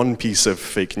not one piece of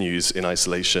fake news in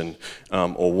isolation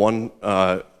or one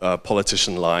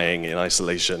politician lying in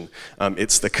isolation.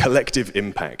 It's the collective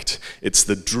impact. It's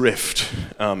the drift.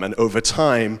 And over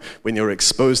time, when you're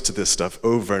exposed to this stuff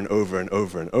over and over and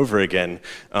over and over again,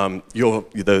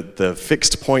 the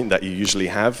fixed point that you usually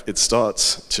have, it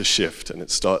starts to shift and it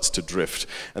starts to drift.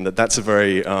 And that's a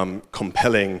very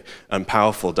compelling and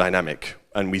powerful dynamic.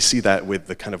 And we see that with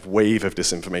the kind of wave of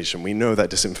disinformation. We know that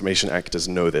disinformation actors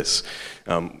know this,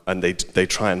 and they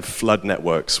try and flood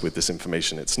networks with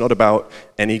disinformation. It's not about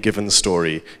any given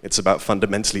story. It's about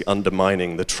fundamentally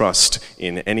undermining the trust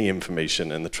in any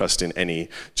information and the trust in any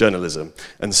journalism.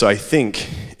 And so I think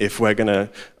if we're going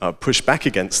to push back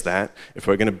against that, if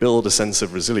we're going to build a sense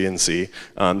of resiliency,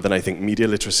 then I think media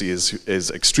literacy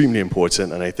is extremely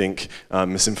important, and I think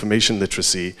misinformation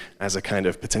literacy as a kind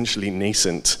of potentially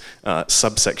nascent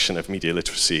subsection of media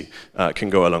literacy can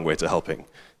go a long way to helping.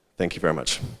 Thank you very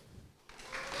much.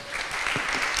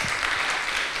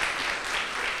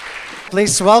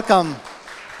 Please welcome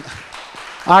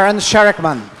Aaron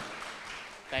Sharackman.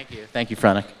 Thank you,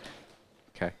 Franek.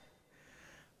 Okay.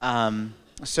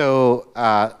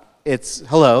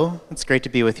 Hello, it's great to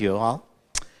be with you all.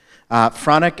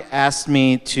 Franek asked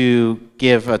me to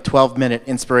give a 12-minute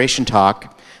inspiration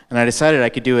talk, and I decided I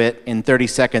could do it in 30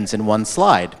 seconds in one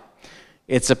slide.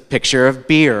 It's a picture of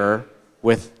beer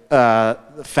with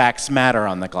facts matter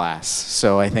on the glass.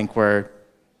 So I think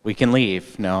we can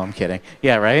leave. No, I'm kidding.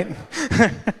 Yeah, right?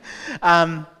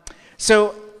 My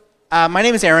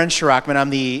name is Aaron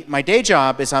Shirachman. My day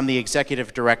job is I'm the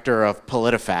executive director of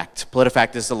PolitiFact.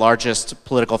 PolitiFact is the largest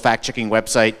political fact-checking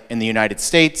website in the United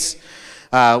States.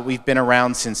 We've been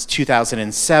around since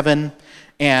 2007.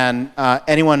 And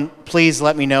anyone, please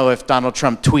let me know if Donald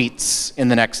Trump tweets in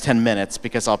the next 10 minutes,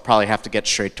 because I'll probably have to get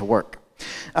straight to work.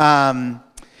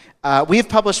 We've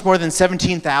published more than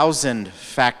 17,000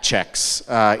 fact checks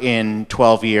in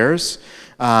 12 years.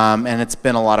 And it's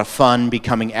been a lot of fun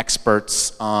becoming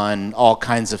experts on all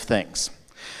kinds of things.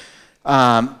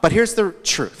 But here's the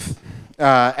truth.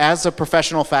 As a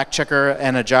professional fact checker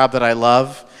and a job that I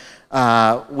love,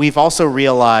 we've also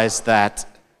realized that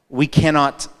we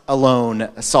cannot alone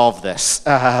solve this.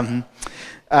 As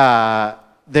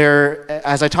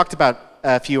I talked about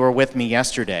if you were with me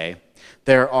yesterday,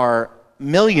 there are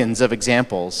millions of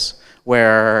examples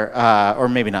where, or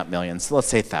maybe not millions, let's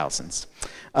say thousands,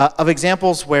 of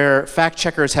examples where fact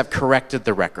checkers have corrected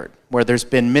the record, where there's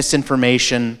been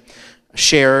misinformation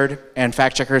shared and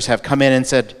fact checkers have come in and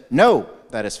said, no,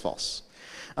 that is false.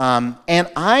 And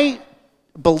I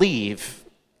believe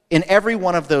in every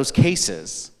one of those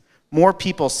cases, more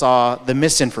people saw the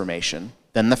misinformation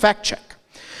than the fact check.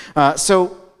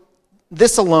 So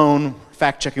this alone,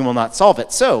 fact checking will not solve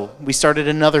it. So we started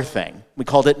another thing. We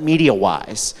called it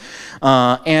MediaWise.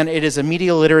 And it is a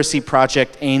media literacy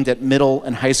project aimed at middle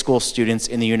and high school students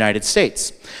in the United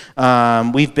States.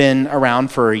 We've been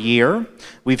around for a year.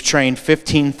 We've trained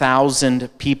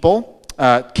 15,000 people,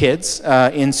 kids,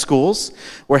 in schools.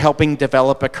 We're helping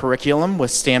develop a curriculum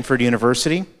with Stanford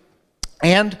University.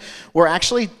 And we're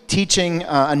actually teaching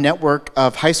a network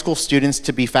of high school students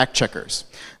to be fact checkers.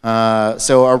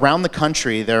 So around the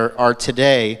country, there are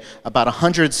today about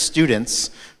 100 students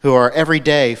who are every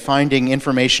day finding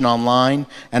information online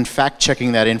and fact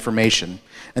checking that information,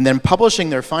 and then publishing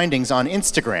their findings on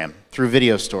Instagram through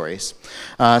video stories.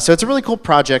 So it's a really cool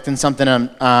project and something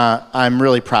I'm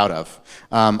really proud of.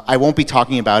 I won't be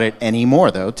talking about it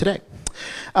anymore, though, today.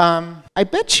 I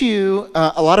bet you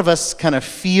a lot of us kind of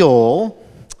feel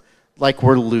like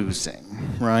we're losing,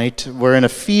 right? We're in a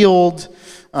field,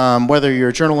 whether you're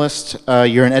a journalist,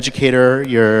 you're an educator,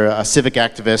 you're a civic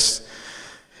activist,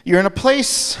 you're in a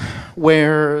place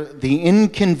where the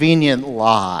inconvenient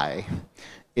lie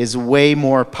is way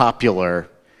more popular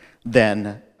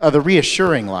than, the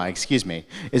reassuring lie, excuse me,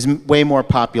 is way more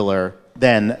popular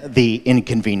than the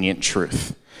inconvenient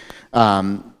truth.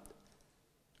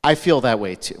 I feel that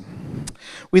way too.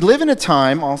 We live in a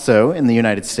time also in the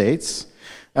United States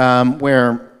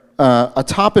where a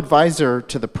top advisor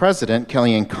to the president,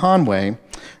 Kellyanne Conway,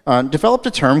 developed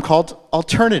a term called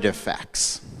alternative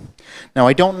facts. Now,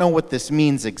 I don't know what this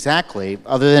means exactly,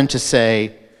 other than to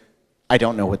say, I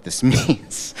don't know what this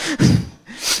means.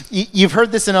 You've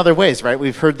heard this in other ways, right?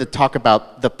 We've heard the talk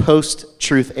about the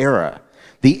post-truth era,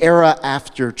 the era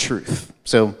after truth.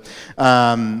 So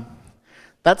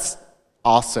that's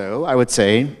also, I would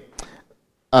say,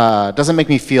 doesn't make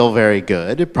me feel very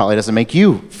good. It probably doesn't make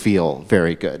you feel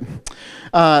very good.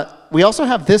 We also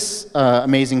have this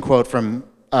amazing quote from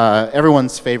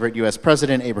everyone's favorite US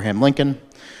president, Abraham Lincoln.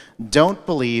 Don't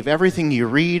believe everything you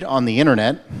read on the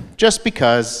internet just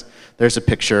because there's a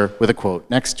picture with a quote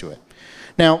next to it.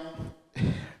 Now,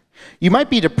 you might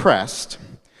be depressed,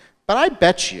 but I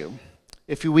bet you,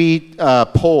 if we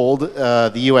polled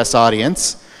the US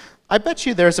audience, I bet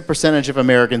you there's a percentage of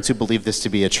Americans who believe this to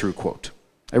be a true quote.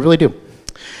 I really do.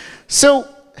 So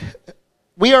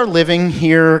we are living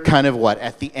here kind of what,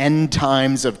 at the end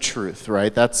times of truth,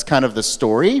 right? That's kind of the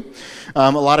story.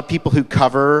 A lot of people who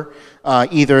cover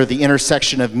either the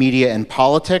intersection of media and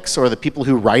politics, or the people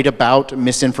who write about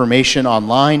misinformation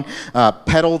online,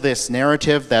 peddle this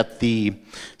narrative that the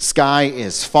sky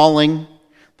is falling,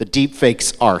 the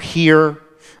deepfakes are here,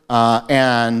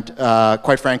 and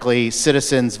quite frankly,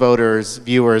 citizens, voters,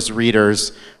 viewers,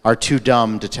 readers are too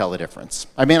dumb to tell the difference.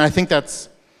 I mean, I think that's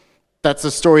a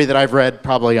story that I've read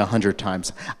probably 100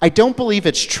 times. I don't believe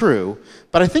it's true,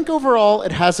 but I think overall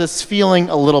it has us feeling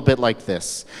a little bit like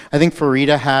this. I think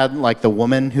Farida had like the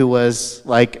woman who was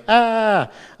like, I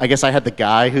guess I had the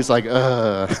guy who's like,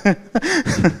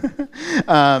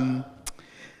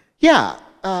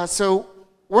 so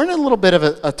we're in a little bit of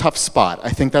a tough spot. I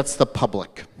think that's the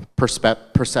public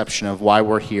perception of why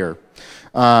we're here.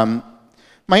 My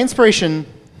inspiration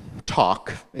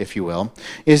talk, if you will,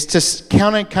 is to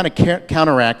kind of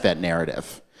counteract that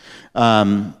narrative.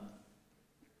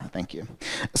 Thank you.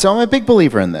 So I'm a big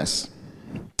believer in this.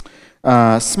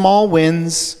 Small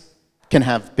wins can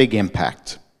have big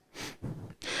impact.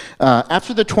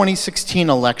 After the 2016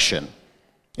 election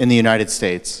in the United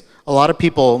States, a lot of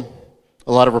people,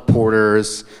 a lot of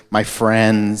reporters, my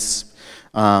friends,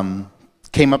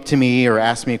 came up to me or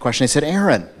asked me a question. They said,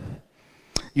 Aaron,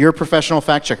 you're a professional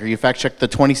fact checker. You fact checked the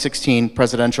 2016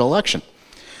 presidential election.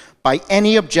 By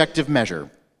any objective measure,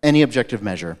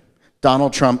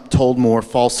 Donald Trump told more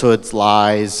falsehoods,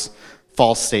 lies,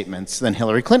 false statements than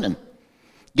Hillary Clinton.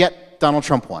 Yet, Donald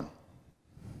Trump won.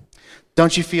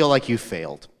 Don't you feel like you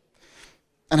failed?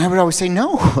 And I would always say,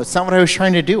 no, it's not what I was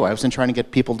trying to do. I wasn't trying to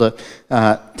get people to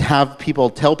have people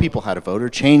tell people how to vote or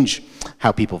change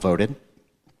how people voted.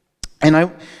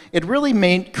 And it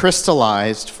really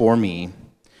crystallized for me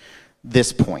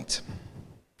this point.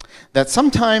 That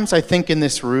sometimes I think in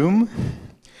this room,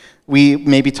 we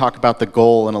maybe talk about the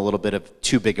goal in a little bit of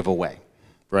too big of a way,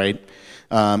 right?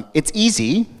 It's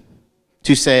easy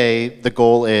to say the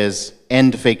goal is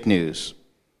end fake news,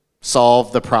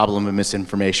 solve the problem of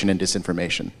misinformation and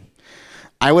disinformation.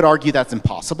 I would argue that's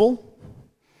impossible.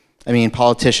 I mean,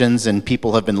 politicians and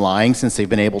people have been lying since they've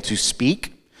been able to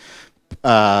speak.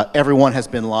 Everyone has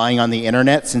been lying on the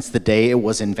internet since the day it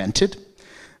was invented.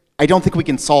 I don't think we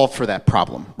can solve for that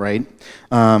problem, right?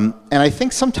 And I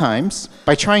think sometimes,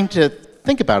 by trying to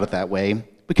think about it that way,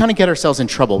 we kind of get ourselves in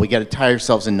trouble. We get to tie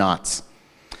ourselves in knots.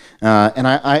 And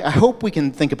I hope we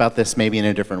can think about this maybe in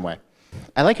a different way.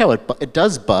 I like how it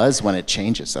does buzz when it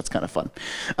changes. That's kind of fun.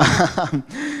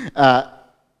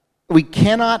 We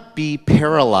cannot be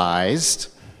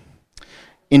paralyzed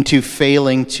into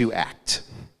failing to act.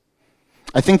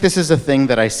 I think this is a thing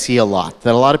that I see a lot,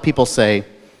 that a lot of people say,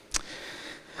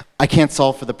 I can't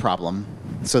solve for the problem,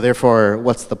 so therefore,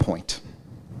 what's the point?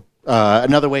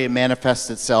 Another way it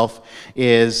manifests itself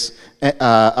is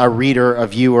a reader, a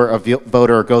viewer, a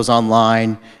voter goes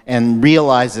online and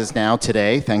realizes now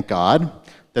today, thank God,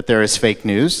 that there is fake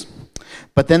news.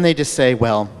 But then they just say,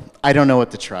 well, I don't know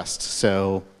what to trust,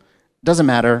 so it doesn't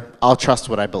matter, I'll trust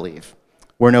what I believe.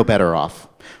 We're no better off.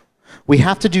 We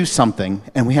have to do something,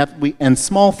 and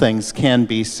small things can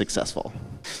be successful.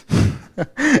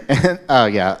 And,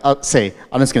 I'm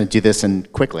just going to do this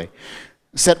quickly.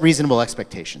 Set reasonable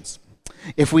expectations.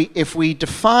 If we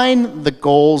define the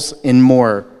goals in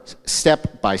more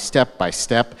step by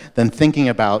step than thinking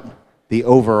about the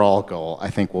overall goal, I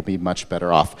think we'll be much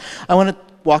better off. I want to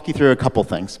walk you through a couple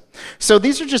things. So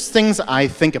these are just things I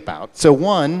think about. So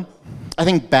one, I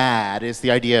think bad is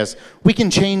the idea is we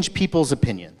can change people's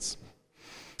opinions.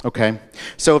 Okay,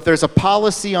 so if there's a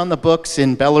policy on the books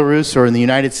in Belarus or in the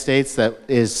United States that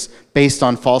is based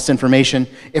on false information,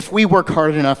 if we work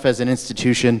hard enough as an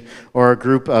institution or a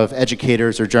group of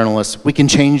educators or journalists, we can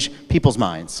change people's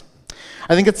minds.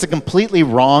 I think it's a completely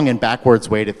wrong and backwards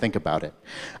way to think about it.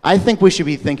 I think we should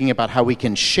be thinking about how we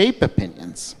can shape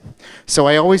opinions. So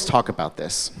I always talk about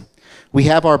this. We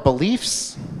have our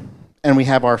beliefs and we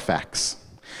have our facts.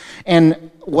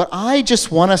 And what I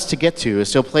just want us to get to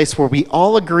is to a place where we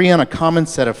all agree on a common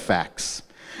set of facts.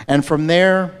 And from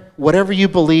there, whatever you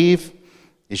believe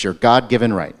is your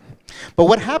God-given right. But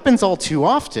what happens all too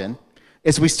often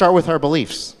is we start with our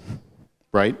beliefs,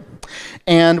 right?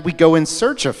 And we go in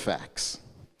search of facts.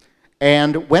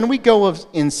 And when we go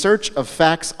in search of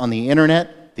facts on the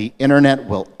internet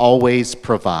will always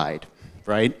provide,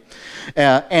 right?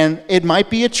 And it might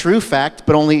be a true fact,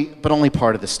 but only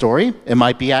part of the story. It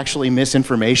might be actually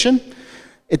misinformation.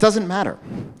 It doesn't matter.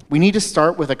 We need to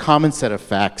start with a common set of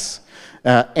facts.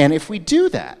 And if we do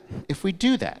that,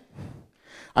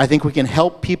 I think we can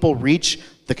help people reach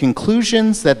the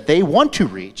conclusions that they want to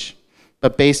reach,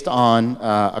 but based on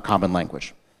a common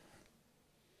language.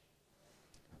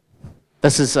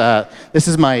 This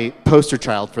is my poster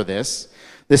child for this.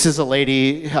 This is a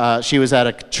lady, she was at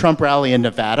a Trump rally in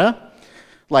Nevada.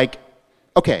 Like,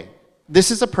 okay, this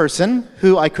is a person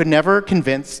who I could never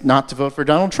convince not to vote for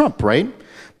Donald Trump, right?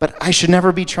 But I should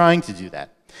never be trying to do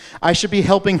that. I should be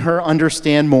helping her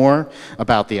understand more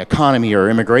about the economy or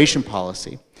immigration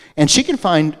policy. And she can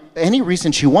find any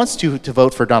reason she wants to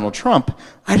vote for Donald Trump.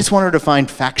 I just want her to find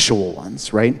factual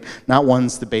ones, right? Not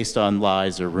ones that based on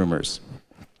lies or rumors.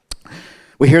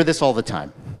 We hear this all the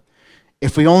time.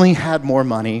 If we only had more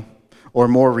money or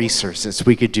more resources,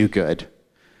 we could do good.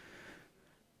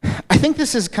 I think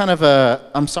this is kind of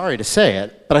I'm sorry to say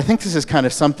it, but I think this is kind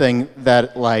of something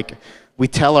that like we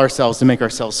tell ourselves to make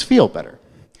ourselves feel better.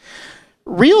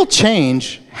 Real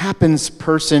change happens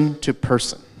person to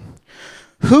person.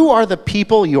 Who are the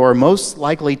people you are most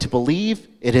likely to believe?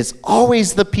 It is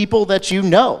always the people that you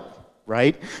know.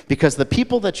 right? Because the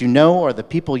people that you know are the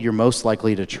people you're most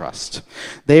likely to trust.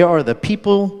 They are the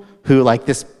people who, like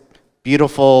this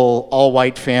beautiful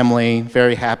all-white family,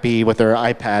 very happy with their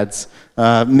iPads,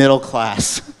 middle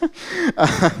class.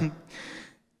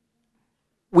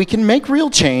 We can make real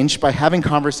change by having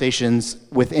conversations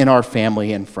within our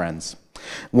family and friends.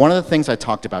 One of the things I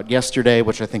talked about yesterday,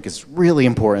 which I think is really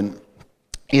important,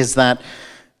 is that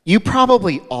you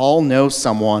probably all know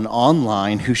someone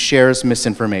online who shares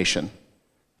misinformation.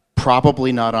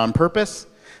 Probably not on purpose,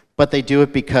 but they do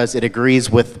it because it agrees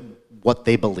with what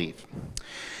they believe.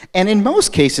 And in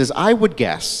most cases, I would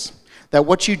guess that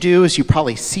what you do is you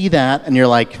probably see that and you're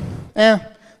like,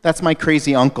 that's my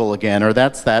crazy uncle again, or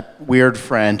that's that weird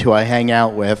friend who I hang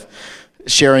out with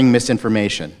sharing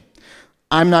misinformation.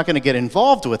 I'm not going to get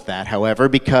involved with that, however,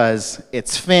 because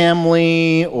it's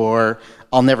family, or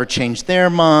I'll never change their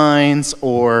minds,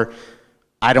 or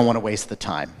I don't want to waste the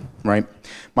time, right?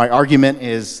 My argument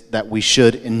is that we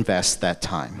should invest that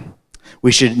time.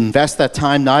 We should invest that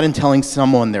time not in telling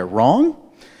someone they're wrong,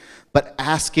 but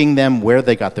asking them where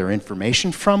they got their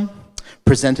information from,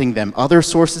 presenting them other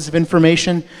sources of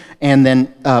information, and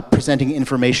then presenting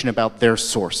information about their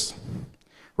source,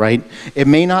 right? It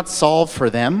may not solve for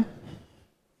them,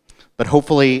 but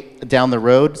hopefully down the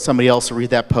road, somebody else will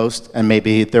read that post and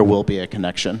maybe there will be a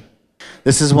connection.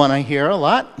 This is one I hear a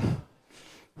lot.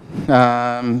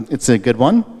 It's a good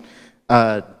one.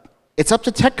 It's up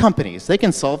to tech companies. They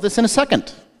can solve this in a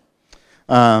second.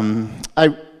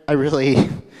 I really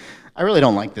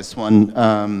don't like this one.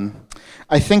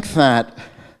 I think that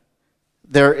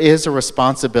there is a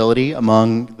responsibility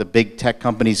among the big tech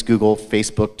companies, Google,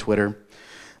 Facebook, Twitter,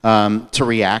 to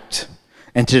react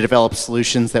and to develop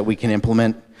solutions that we can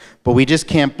implement, but we just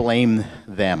can't blame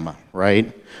them,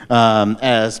 right?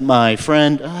 As my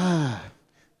friend,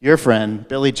 your friend,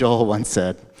 Billy Joel once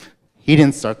said, he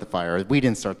didn't start the fire, we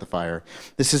didn't start the fire.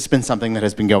 This has been something that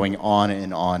has been going on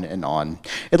and on and on.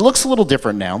 It looks a little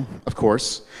different now, of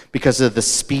course, because of the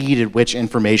speed at which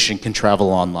information can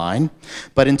travel online.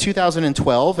 But in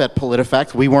 2012 at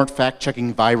PolitiFact, we weren't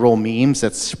fact-checking viral memes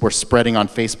that were spreading on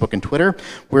Facebook and Twitter.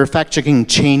 We were fact-checking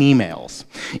chain emails.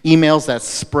 Emails that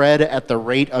spread at the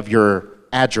rate of your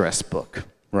address book,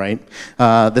 right?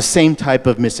 The same type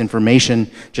of misinformation,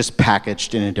 just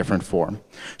packaged in a different form.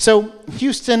 So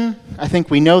Houston, I think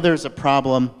we know there's a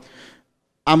problem.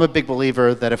 I'm a big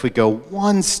believer that if we go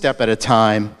one step at a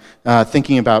time,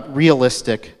 thinking about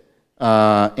realistic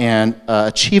and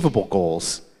achievable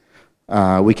goals,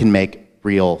 we can make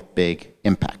real big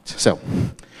impact. So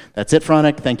that's it,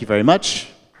 Veronica. Thank you very much.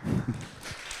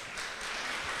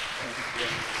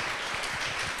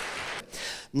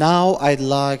 Now I'd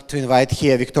like to invite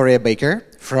here Victoria Beyker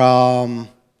from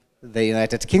the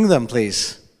United Kingdom,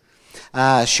 please.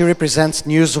 She represents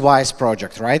Newswise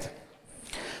project, right?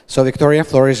 So Victoria,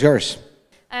 floor is yours.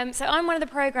 So I'm one of the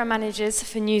program managers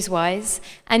for Newswise,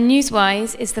 and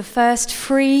Newswise is the first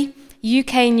free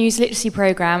UK news literacy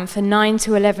program for 9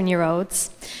 to 11-year-olds.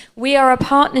 We are a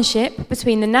partnership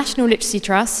between the National Literacy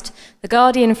Trust, the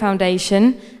Guardian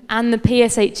Foundation, and the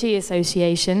PSHE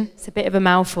Association. It's a bit of a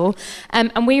mouthful.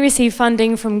 And we receive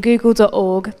funding from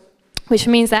google.org, which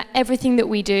means that everything that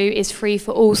we do is free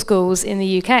for all schools in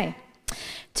the UK.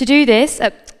 To do this,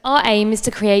 our aim is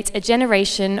to create a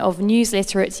generation of news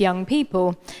literate young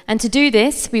people. And to do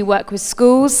this, we work with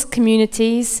schools,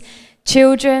 communities,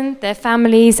 children, their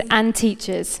families, and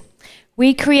teachers.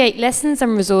 We create lessons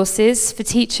and resources for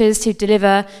teachers to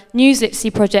deliver news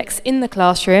literacy projects in the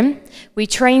classroom. We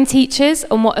train teachers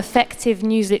on what effective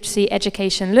news literacy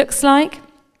education looks like.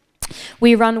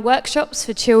 We run workshops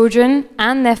for children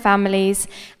and their families,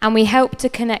 and we help to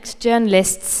connect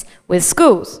journalists with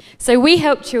schools. So we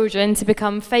help children to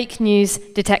become fake news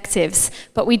detectives,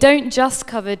 but we don't just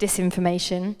cover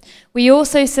disinformation. We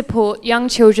also support young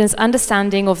children's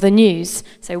understanding of the news.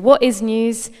 So what is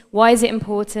news? Why is it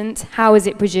important? How is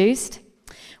it produced?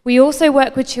 We also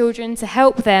work with children to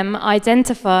help them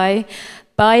identify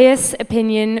bias,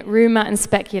 opinion, rumor, and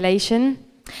speculation.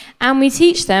 And we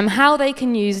teach them how they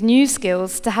can use news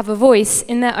skills to have a voice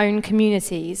in their own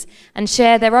communities and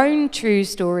share their own true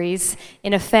stories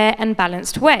in a fair and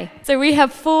balanced way. So we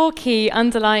have 4 key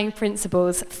underlying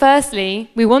principles.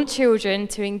 Firstly, we want children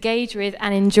to engage with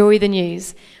and enjoy the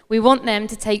news. We want them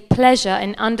to take pleasure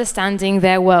in understanding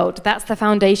their world. That's the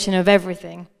foundation of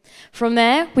everything. From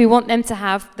there, we want them to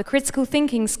have the critical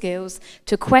thinking skills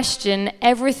to question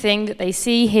everything that they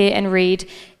see, hear, and read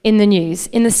in the news,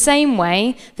 in the same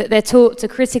way that they're taught to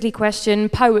critically question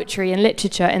poetry and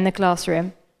literature in the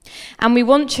classroom. And we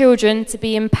want children to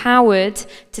be empowered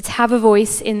to have a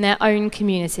voice in their own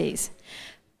communities.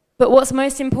 But what's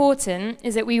most important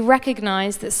is that we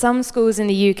recognise that some schools in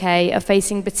the UK are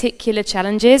facing particular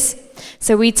challenges.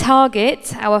 So we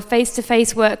target our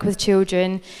face-to-face work with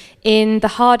children in the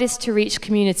hardest to reach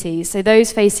communities. So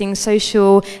those facing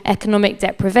social, economic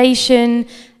deprivation,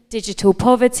 digital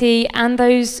poverty, and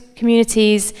those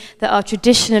communities that are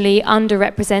traditionally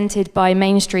underrepresented by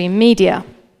mainstream media.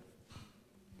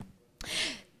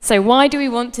 So why do we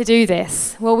want to do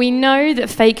this? Well, we know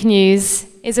that fake news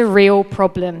is a real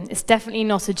problem. It's definitely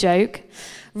not a joke.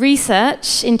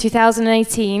 Research in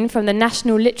 2018 from the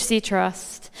National Literacy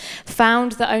Trust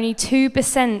found that only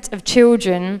 2% of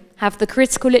children have the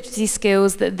critical literacy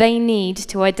skills that they need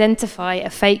to identify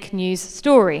a fake news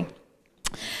story.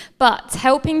 But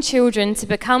helping children to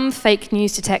become fake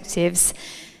news detectives,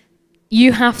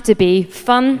 you have to be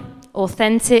fun,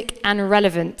 authentic, and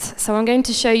relevant. So I'm going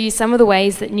to show you some of the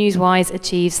ways that Newswise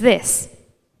achieves this.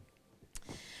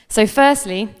 So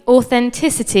firstly,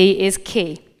 authenticity is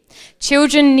key.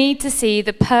 Children need to see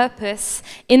the purpose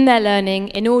in their learning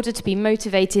in order to be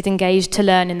motivated, engaged to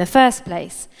learn in the first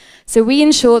place. So we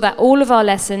ensure that all of our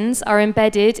lessons are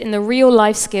embedded in the real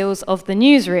life skills of the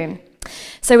newsroom.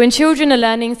 So when children are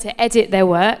learning to edit their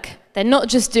work, they're not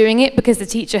just doing it because the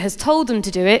teacher has told them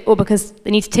to do it or because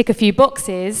they need to tick a few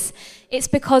boxes. It's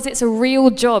because it's a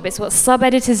real job. It's what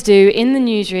sub-editors do in the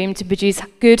newsroom to produce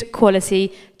good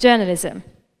quality journalism.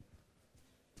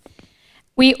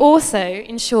 We also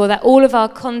ensure that all of our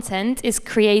content is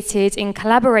created in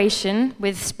collaboration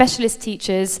with specialist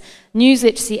teachers, news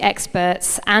literacy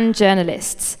experts, and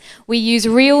journalists. We use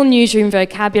real newsroom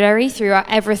vocabulary throughout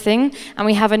everything, and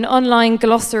we have an online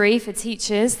glossary for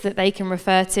teachers that they can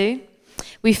refer to.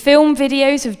 We film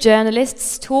videos of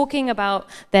journalists talking about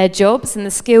their jobs and the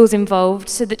skills involved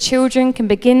so that children can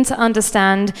begin to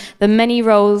understand the many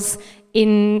roles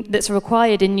that's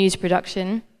required in news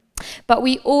production. But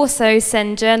we also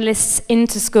send journalists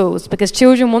into schools because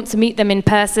children want to meet them in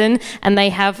person and they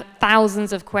have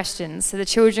thousands of questions. So the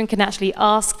children can actually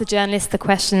ask the journalists the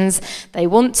questions they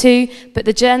want to, but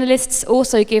the journalists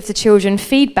also give the children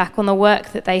feedback on the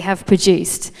work that they have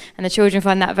produced. And the children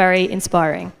find that very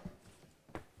inspiring.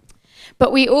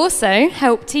 But we also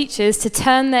help teachers to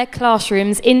turn their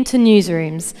classrooms into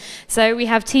newsrooms. So we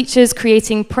have teachers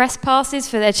creating press passes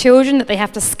for their children that they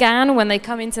have to scan when they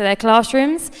come into their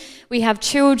classrooms. We have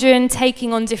children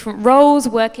taking on different roles,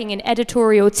 working in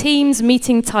editorial teams,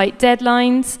 meeting tight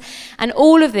deadlines. And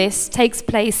all of this takes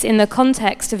place in the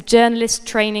context of journalist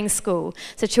training school.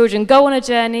 So children go on a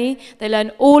journey, they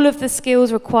learn all of the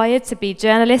skills required to be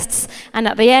journalists, and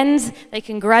at the end, they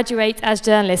can graduate as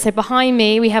journalists. So behind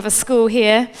me, we have a school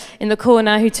here in the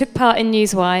corner who took part in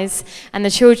Newswise, and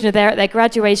the children are there at their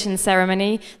graduation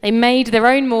ceremony. They made their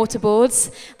own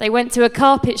mortarboards. They went to a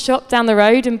carpet shop down the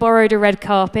road and borrowed a red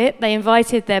carpet. They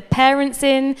invited their parents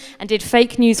in and did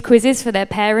fake news quizzes for their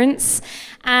parents.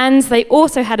 And they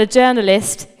also had a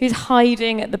journalist who's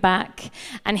hiding at the back,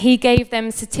 and he gave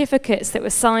them certificates that were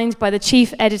signed by the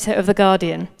chief editor of The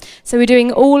Guardian. So we're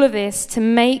doing all of this to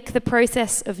make the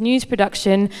process of news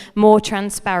production more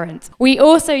transparent. We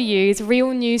also use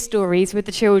real news stories with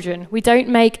the children. We don't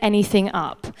make anything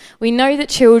up. We know that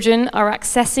children are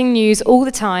accessing news all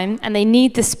the time, and they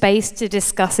need the space to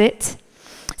discuss it.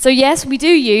 So yes, we do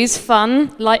use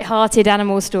fun, light-hearted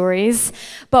animal stories,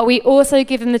 but we also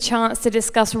give them the chance to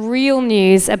discuss real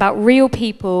news about real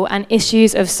people and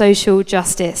issues of social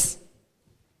justice.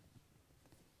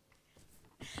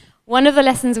 One of the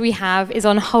lessons we have is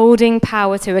on holding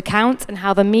power to account and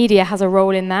how the media has a role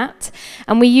in that.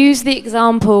 And we use the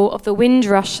example of the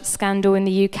Windrush scandal in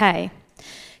the UK.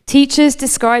 Teachers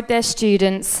described their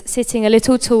students sitting a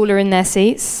little taller in their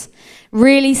seats,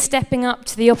 really stepping up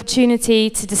to the opportunity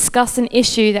to discuss an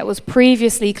issue that was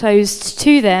previously closed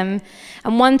to them.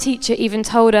 And one teacher even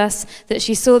told us that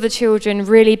she saw the children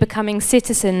really becoming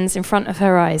citizens in front of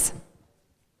her eyes.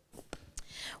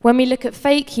 When we look at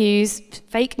fake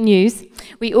news,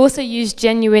 we also use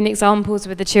genuine examples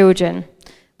with the children.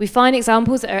 We find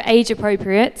examples that are age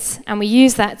appropriate, and we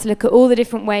use that to look at all the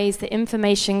different ways that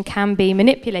information can be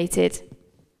manipulated.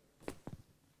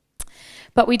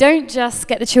 But we don't just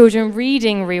get the children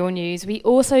reading real news, we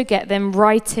also get them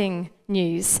writing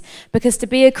news. Because to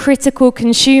be a critical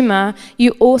consumer,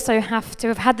 you also have to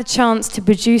have had the chance to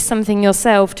produce something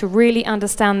yourself to really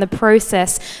understand the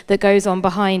process that goes on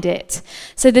behind it.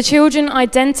 So the children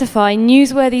identify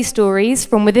newsworthy stories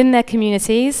from within their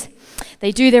communities.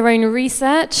 They do their own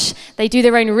research, they do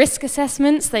their own risk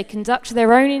assessments, they conduct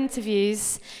their own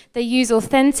interviews, they use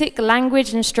authentic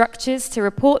language and structures to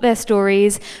report their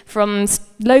stories, from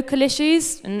local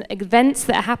issues and events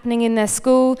that are happening in their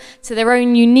school to their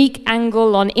own unique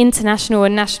angle on international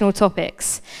and national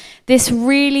topics. This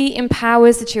really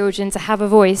empowers the children to have a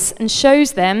voice and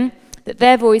shows them that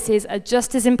their voices are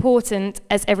just as important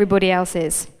as everybody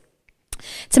else's.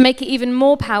 To make it even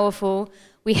more powerful,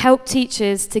 we help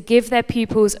teachers to give their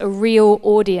pupils a real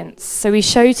audience. So we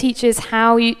show teachers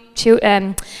how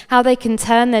they can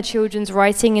turn their children's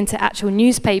writing into actual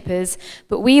newspapers,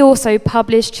 but we also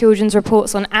publish children's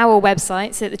reports on our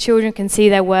website so that the children can see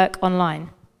their work online.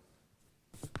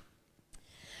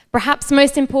 Perhaps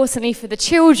most importantly for the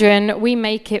children, we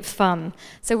make it fun.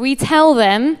 So we tell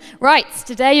them, right,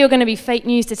 today you're going to be fake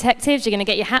news detectives, you're going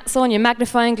to get your hats on, your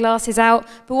magnifying glasses out,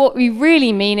 but what we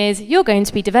really mean is you're going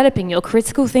to be developing your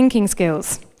critical thinking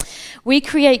skills. We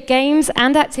create games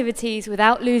and activities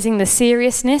without losing the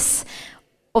seriousness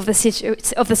of the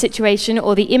situation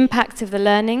or the impact of the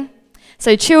learning.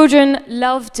 So children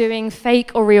love doing fake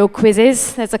or real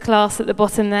quizzes. There's a class at the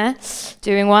bottom there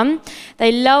doing one.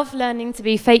 They love learning to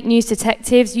be fake news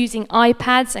detectives, using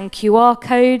iPads and QR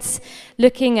codes,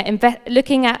 looking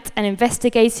at and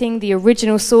investigating the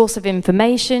original source of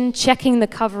information, checking the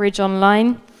coverage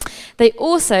online. They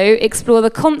also explore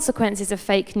the consequences of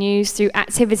fake news through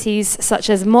activities such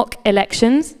as mock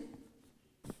elections.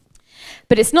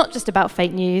 But it's not just about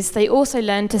fake news. They also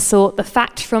learn to sort the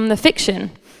fact from the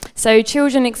fiction. So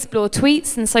children explore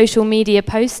tweets and social media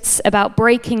posts about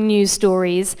breaking news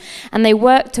stories, and they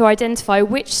work to identify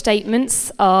which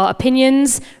statements are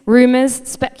opinions, rumors,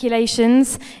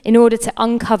 speculations, in order to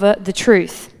uncover the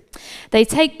truth. They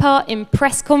take part in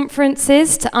press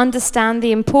conferences to understand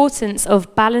the importance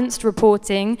of balanced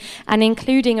reporting and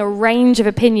including a range of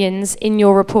opinions in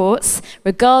your reports,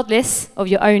 regardless of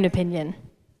your own opinion.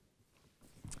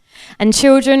 And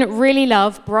children really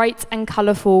love bright and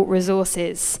colourful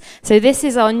resources. So this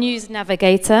is our news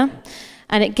navigator,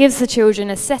 and it gives the children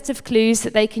a set of clues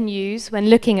that they can use when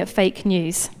looking at fake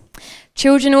news.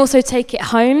 Children also take it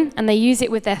home, and they use it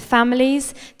with their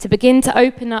families to begin to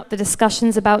open up the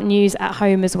discussions about news at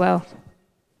home as well.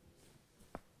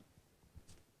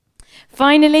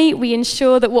 Finally, we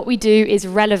ensure that what we do is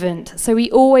relevant. So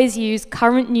we always use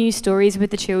current news stories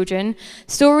with the children,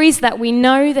 stories that we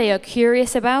know they are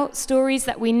curious about, stories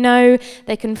that we know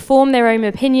they can form their own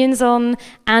opinions on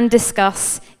and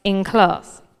discuss in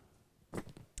class.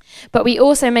 But we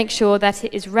also make sure that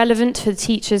it is relevant for the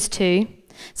teachers too.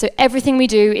 So everything we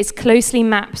do is closely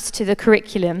mapped to the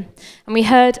curriculum. And we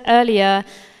heard earlier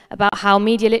about how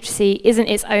media literacy isn't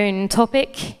its own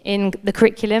topic in the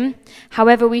curriculum.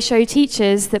 However, we show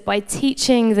teachers that by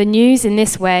teaching the news in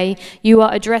this way, you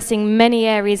are addressing many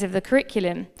areas of the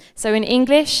curriculum. So in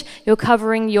English, you're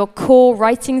covering your core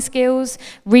writing skills,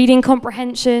 reading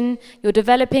comprehension, you're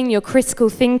developing your critical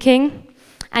thinking.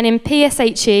 And in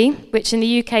PSHE, which in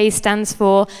the UK stands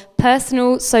for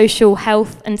Personal, Social,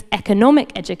 Health and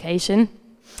Economic Education,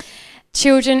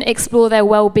 children explore their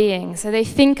well-being. So they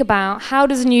think about, how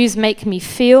does news make me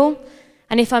feel?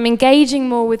 And if I'm engaging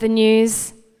more with the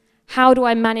news, how do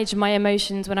I manage my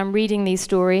emotions when I'm reading these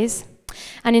stories?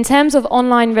 And in terms of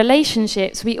online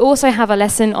relationships, we also have a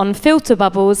lesson on filter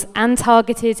bubbles and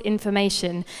targeted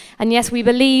information. And yes, we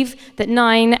believe that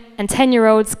 9 and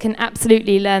 10-year-olds can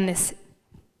absolutely learn this.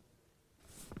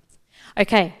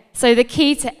 Okay, so the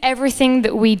key to everything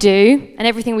that we do and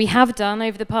everything we have done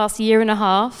over the past year and a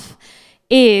half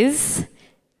is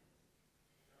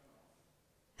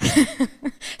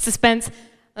suspense.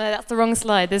 That's the wrong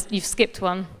slide. You've skipped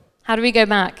one. How do we go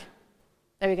back?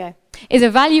 There we go. Is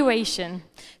evaluation.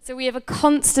 So we have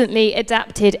constantly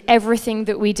adapted everything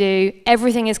that we do.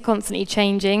 Everything is constantly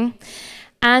changing.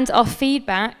 And our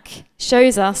feedback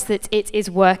shows us that it is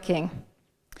working.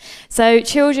 So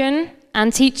children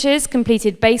and teachers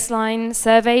completed baseline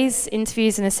surveys,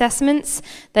 interviews and assessments.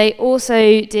 They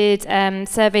also did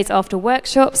surveys after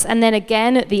workshops and then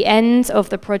again at the end of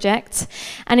the project.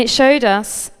 And it showed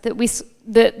us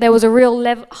that there was a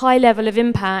real high level of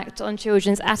impact on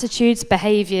children's attitudes,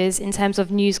 behaviours in terms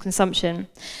of news consumption.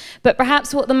 But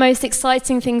perhaps what the most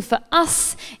exciting thing for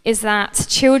us is that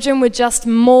children were just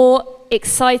more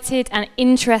excited and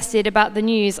interested about the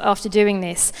news after doing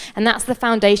this. And that's the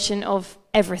foundation of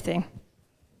everything.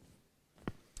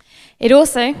 It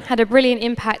also had a brilliant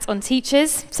impact on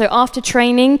teachers. So after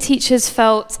training, teachers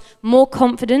felt more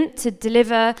confident to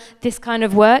deliver this kind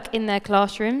of work in their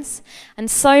classrooms. And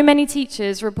so many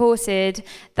teachers reported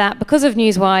that because of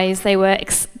Newswise,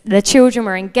 their children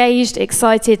were engaged,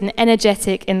 excited, and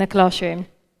energetic in the classroom.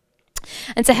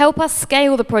 And to help us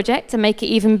scale the project and make it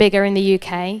even bigger in the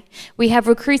UK, we have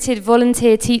recruited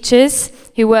volunteer teachers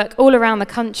who work all around the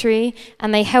country,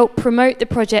 and they help promote the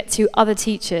project to other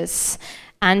teachers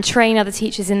and train other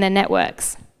teachers in their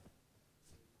networks.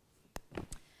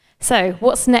 So,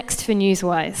 what's next for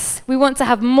Newswise? We want to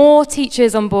have more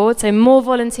teachers on board, so more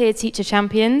volunteer teacher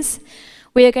champions.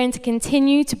 We are going to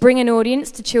continue to bring an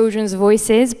audience to children's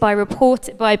voices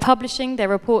by publishing their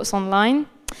reports online.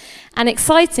 And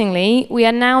excitingly, we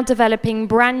are now developing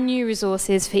brand new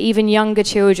resources for even younger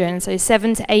children, so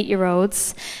 7 to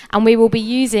 8-year-olds, and we will be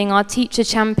using our Teacher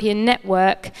Champion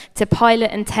network to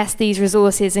pilot and test these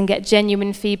resources and get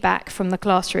genuine feedback from the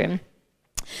classroom.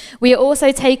 We are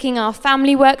also taking our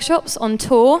family workshops on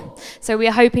tour, so we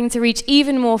are hoping to reach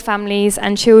even more families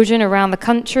and children around the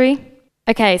country.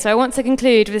 Okay, so I want to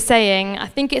conclude with saying, I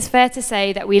think it's fair to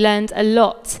say that we learned a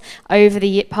lot over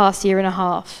the past year and a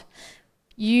half.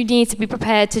 You need to be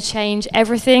prepared to change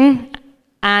everything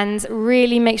and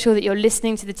really make sure that you're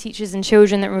listening to the teachers and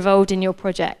children that are involved in your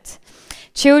project.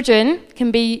 Children can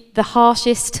be the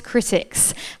harshest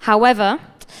critics. However,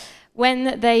 when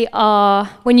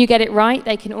you get it right,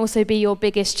 they can also be your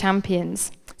biggest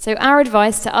champions. So our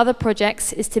advice to other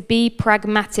projects is to be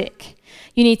pragmatic.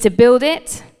 You need to build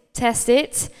it, test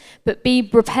it, but be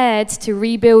prepared to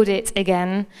rebuild it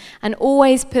again, and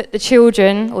always put the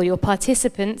children or your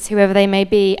participants, whoever they may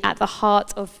be, at the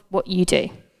heart of what you do.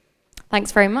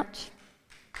 Thanks very much.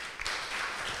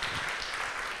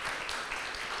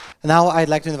 Now I'd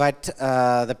like to invite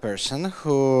the person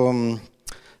who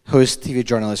is TV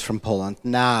journalist from Poland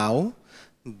now,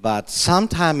 but some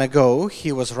time ago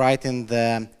he was writing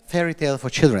the fairy tale for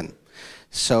children,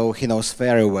 so he knows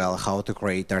very well how to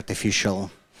create artificial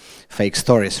fake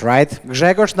stories, right?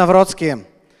 Gžegoj Навроцки,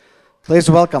 please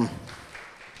welcome.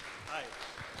 Hi.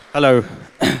 Hello.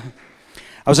 I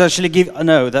was actually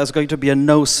there's going to be a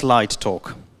no-slide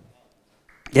talk.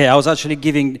 Yeah, I was actually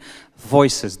giving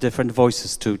voices, different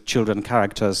voices to children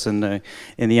characters in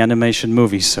the animation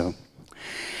movie, so.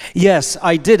 Yes,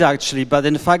 I did actually, but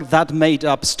in fact that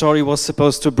made-up story was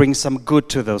supposed to bring some good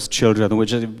to those children,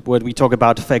 which when we talk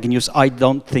about fake news, I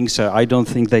don't think so. I don't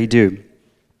think they do.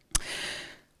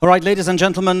 All right, ladies and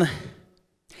gentlemen,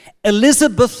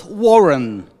 Elizabeth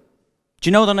Warren. Do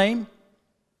you know the name?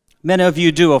 Many of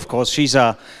you do, of course. She's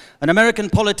an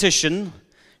American politician,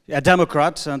 a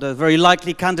Democrat, and a very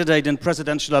likely candidate in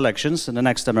presidential elections, in the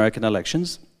next American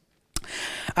elections.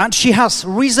 And she has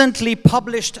recently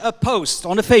published a post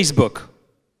on Facebook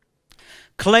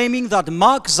claiming that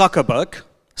Mark Zuckerberg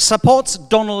supports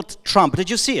Donald Trump.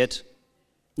 Did you see it?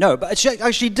 No, but she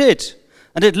actually did.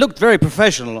 And it looked very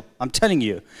professional, I'm telling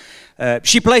you.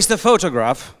 She placed a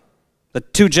photograph, the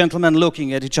two gentlemen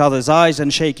looking at each other's eyes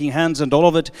and shaking hands and all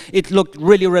of it. It looked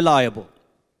really reliable.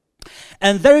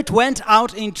 And there it went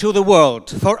out into the world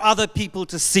for other people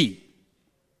to see.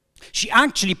 She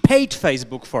actually paid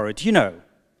Facebook for it, you know,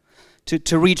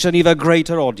 to reach an even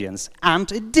greater audience. And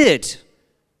it did.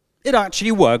 It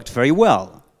actually worked very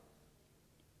well.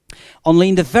 Only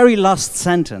in the very last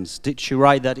sentence did she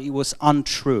write that it was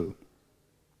untrue.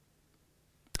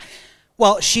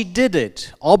 Well, she did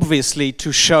it, obviously,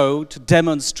 to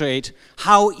demonstrate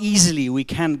how easily we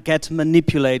can get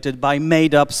manipulated by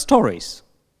made-up stories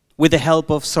with the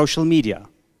help of social media.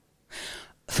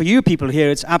 For you people here,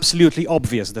 it's absolutely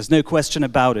obvious, there's no question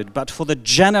about it, but for the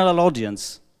general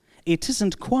audience, it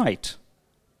isn't quite.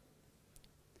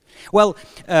 Well,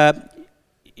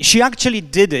 she actually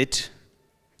did it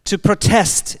to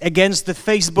protest against the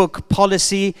Facebook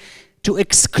policy to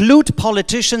exclude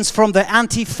politicians from the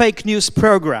anti-fake news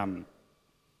program.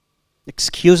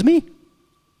 Excuse me?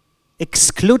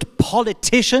 Exclude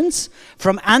politicians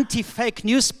from anti-fake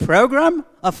news program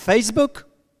of Facebook?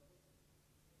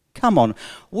 Come on,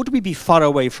 would we be far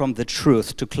away from the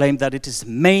truth to claim that it is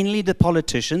mainly the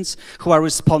politicians who are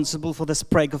responsible for the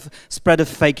spread of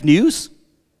fake news?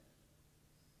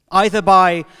 Either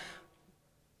by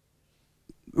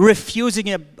refusing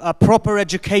a proper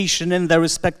education in their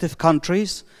respective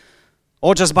countries,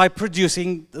 or just by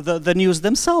producing the news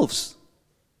themselves.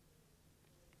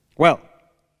 Well,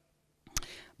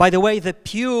 by the way, the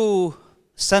Pew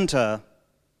Center,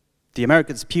 the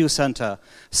Americans' Pew Center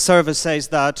survey says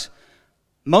that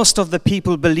most of the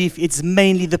people believe it's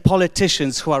mainly the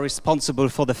politicians who are responsible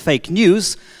for the fake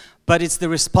news, but it's the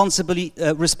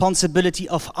responsibility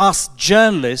of us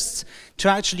journalists to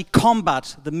actually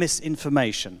combat the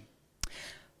misinformation.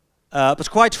 But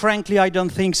quite frankly, I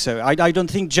don't think so. I don't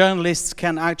think journalists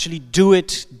can actually do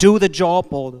the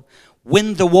job, or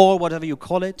win the war, whatever you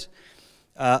call it,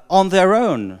 on their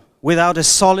own, without a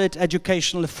solid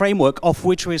educational framework, of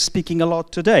which we're speaking a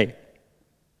lot today.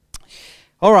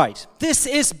 All right, this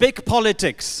is big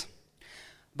politics,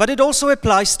 but it also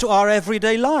applies to our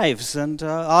everyday lives and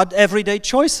our everyday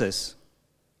choices.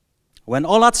 When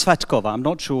Ola Tsvetkova, I'm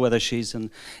not sure whether she's in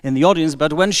the audience,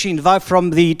 but when she invited from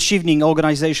the evening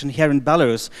organization here in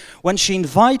Belarus, when she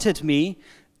invited me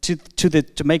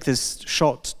to make this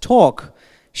short talk,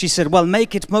 she said, well,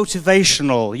 make it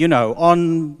motivational, you know,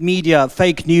 on media,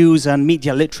 fake news and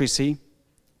media literacy.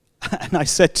 And I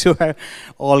said to her,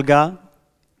 Olga,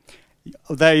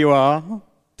 there you are.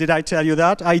 Did I tell you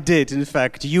that? I did, in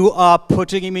fact. You are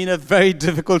putting him in a very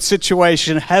difficult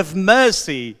situation. Have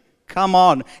mercy. Come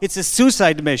on. It's a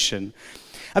suicide mission.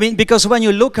 I mean, because when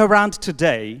you look around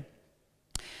today,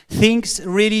 things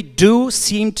really do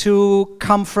seem to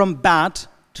come from bad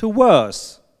to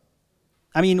worse.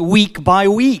 I mean, week by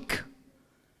week.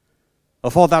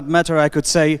 Or for that matter, I could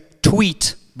say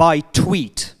tweet by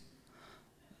tweet.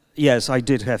 Yes, I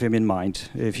did have him in mind,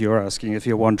 if you're asking, if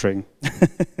you're wondering.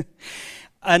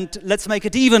 And let's make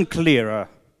it even clearer.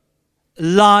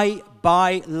 Lie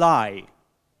by lie.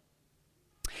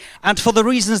 And for the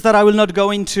reasons that I will not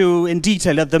go into in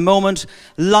detail at the moment,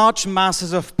 large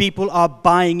masses of people are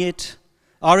buying it,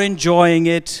 are enjoying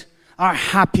it, are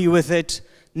happy with it,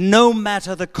 no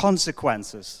matter the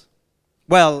consequences.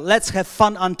 Well, let's have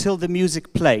fun until the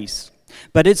music plays.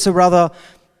 But it's a rather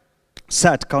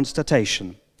sad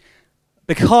constatation.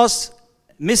 Because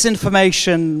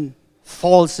misinformation,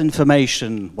 false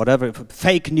information, whatever,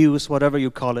 fake news, whatever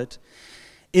you call it,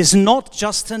 is not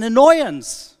just an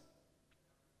annoyance.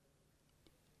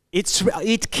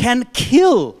 It can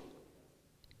kill.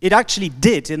 It actually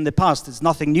did in the past. There's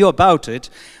nothing new about it.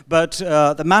 But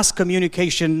the mass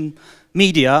communication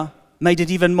media made it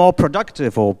even more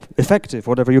productive or effective,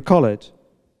 whatever you call it.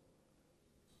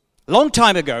 A long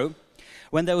time ago,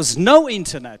 when there was no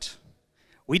internet,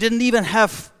 we didn't even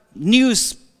have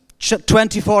news,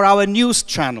 24-hour news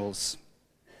channels.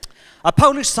 A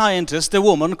Polish scientist, a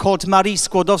woman called Marie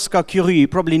Skłodowska-Curie, you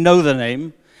probably know the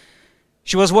name,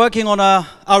 she was working on a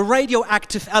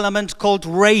radioactive element called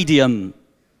radium.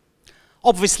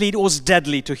 Obviously, it was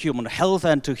deadly to human health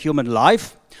and to human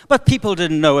life, but people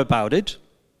didn't know about it.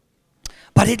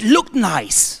 But it looked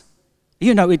nice.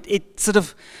 You know, it sort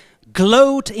of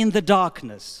glowed in the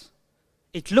darkness.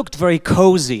 It looked very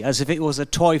cozy, as if it was a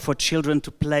toy for children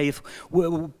to play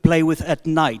with at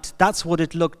night. That's what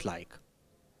it looked like.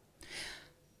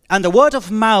 And the word of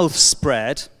mouth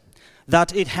spread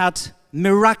that it had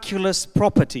miraculous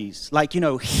properties, like, you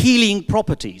know, healing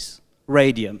properties,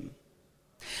 radium.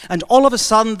 And all of a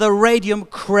sudden, the radium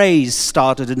craze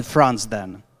started in France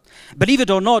then. Believe it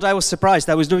or not, I was surprised.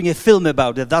 I was doing a film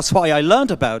about it. That's why I learned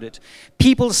about it.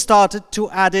 People started to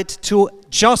add it to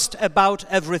just about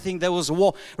everything. There was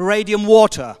radium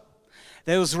water.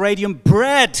 There was radium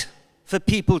bread for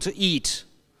people to eat.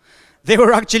 They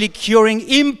were actually curing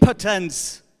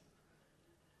impotence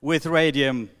with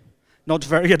radium. Not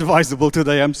very advisable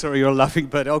today. I'm sorry you're laughing,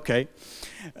 but okay.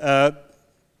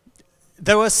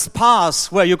 There were spas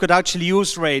where you could actually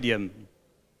use radium,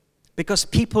 because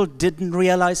people didn't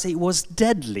realize it was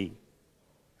deadly.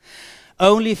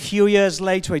 Only a few years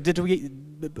later did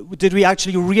we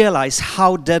actually realize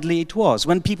how deadly it was,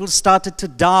 when people started to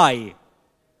die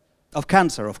of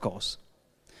cancer, of course,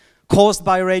 caused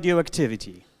by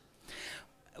radioactivity.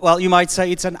 Well, you might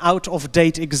say it's an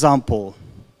out-of-date example.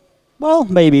 Well,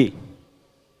 maybe.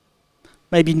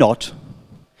 Maybe not.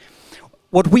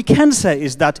 What we can say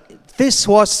is that this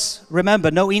was, remember,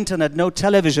 no internet, no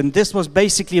television. This was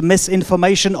basically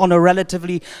misinformation on a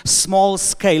relatively small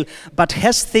scale. But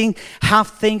have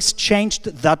things changed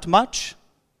that much?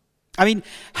 I mean,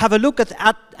 have a look at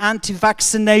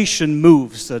anti-vaccination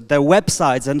moves, their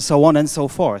websites and so on and so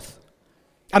forth.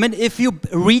 I mean, if you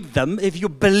read them, if you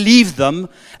believe them,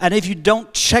 and if you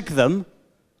don't check them,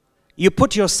 you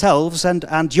put yourselves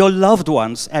and your loved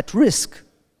ones at risk.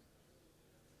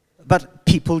 But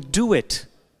people do it.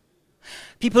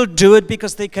 People do it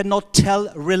because they cannot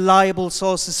tell reliable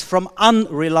sources from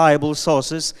unreliable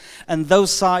sources, and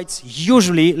those sites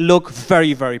usually look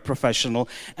very, very professional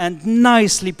and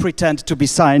nicely pretend to be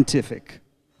scientific.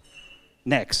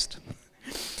 Next.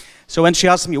 So when she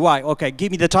asked me why, okay,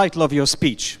 give me the title of your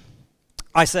speech,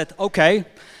 I said, okay,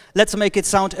 let's make it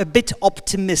sound a bit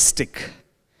optimistic.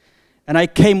 And I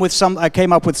came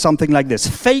up with something like this: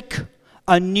 fake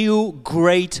a new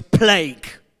great plague.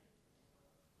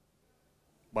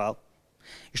 Well,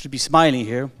 you should be smiling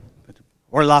here,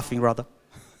 or laughing rather.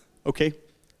 Okay,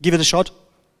 give it a shot.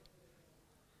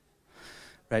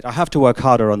 Right, I have to work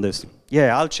harder on this.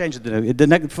 Yeah, I'll change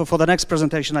it. For the next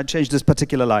presentation, I'll change this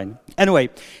particular line. Anyway,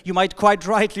 you might quite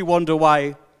rightly wonder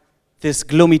why this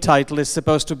gloomy title is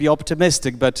supposed to be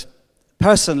optimistic, but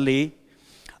personally,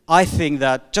 I think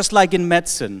that just like in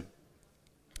medicine,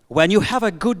 when you have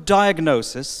a good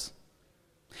diagnosis,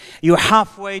 you're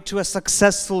halfway to a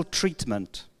successful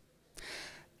treatment.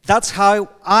 That's how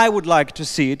I would like to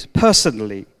see it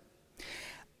personally.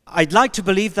 I'd like to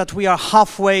believe that we are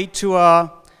halfway to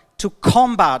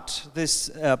combat this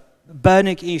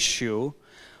burning issue,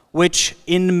 which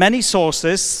in many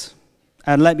sources,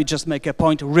 and let me just make a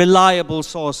point, reliable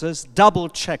sources,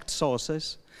 double-checked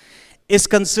sources, is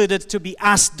considered to be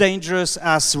as dangerous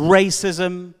as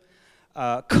racism,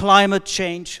 climate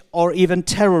change, or even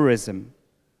terrorism.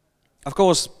 Of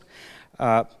course,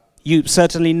 you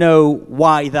certainly know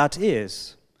why that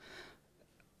is.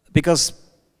 Because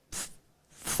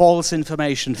false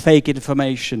information, fake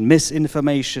information,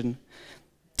 misinformation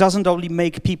doesn't only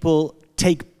make people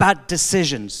take bad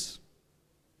decisions,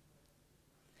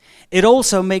 it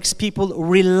also makes people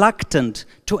reluctant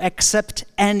to accept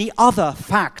any other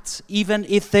facts, even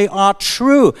if they are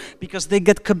true, because they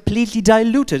get completely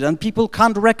diluted and people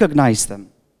can't recognize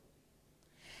them.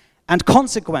 And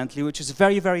consequently, which is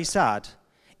very, very sad,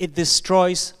 it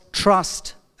destroys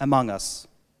trust among us.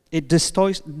 It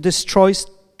destroys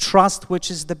trust,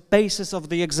 which is the basis of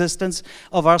the existence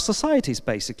of our societies,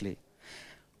 basically.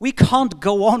 We can't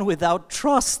go on without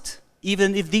trust,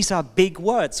 even if these are big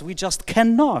words. We just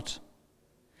cannot.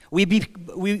 We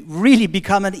really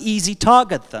become an easy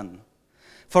target then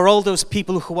for all those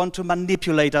people who want to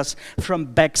manipulate us from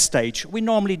backstage. We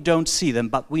normally don't see them,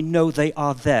 but we know they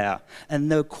are there and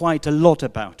know quite a lot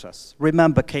about us.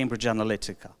 Remember Cambridge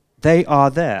Analytica. They are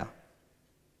there.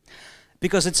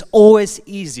 Because it's always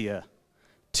easier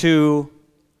to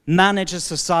manage a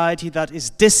society that is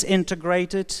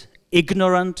disintegrated,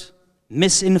 ignorant,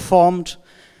 misinformed,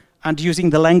 and using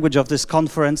the language of this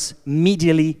conference,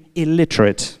 medially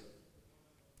illiterate,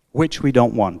 which we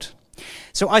don't want.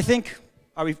 So I think,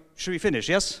 should we finish,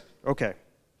 yes? Okay.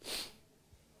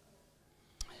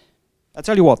 I'll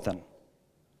tell you what then.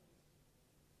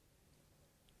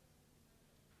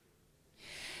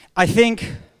 I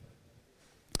think,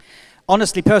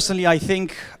 honestly, personally, I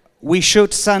think we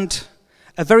should send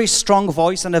a very strong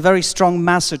voice and a very strong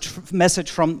message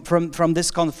from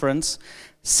this conference,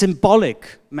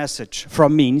 symbolic message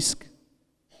from Minsk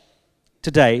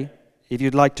today, if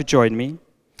you'd like to join me.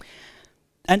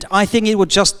 And I think it would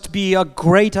just be a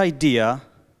great idea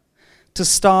to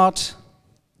start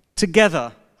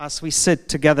together, as we sit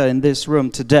together in this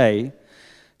room today,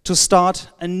 to start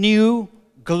a new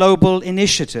global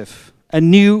initiative, a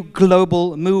new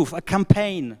global move, a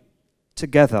campaign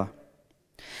together.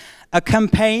 A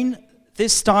campaign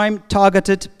this time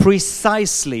targeted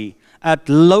precisely at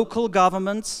local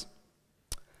governments,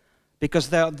 because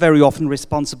they are very often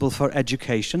responsible for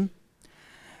education,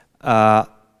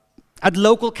 at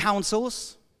local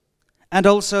councils, and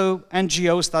also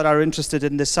NGOs that are interested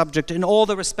in this subject in all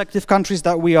the respective countries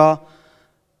that we are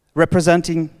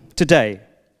representing today.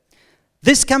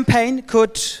 This campaign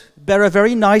could bear a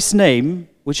very nice name,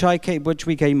 which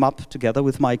we came up together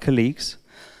with my colleagues: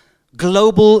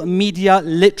 Global Media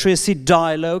Literacy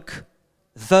Dialogue,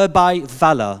 Verbi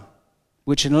Valor,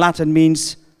 which in Latin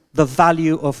means the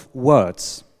value of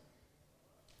words.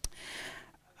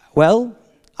 Well,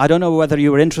 I don't know whether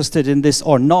you are interested in this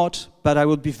or not, but I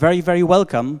would be very, very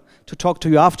welcome to talk to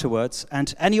you afterwards.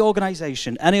 And any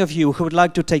organization, any of you who would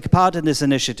like to take part in this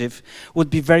initiative would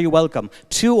be very welcome.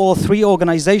 2 or 3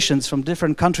 organizations from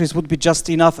different countries would be just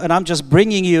enough. And I'm just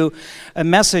bringing you a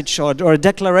message or a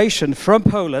declaration from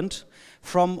Poland,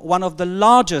 from one of the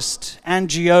largest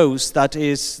NGOs that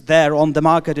is there on the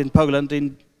market in Poland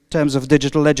in terms of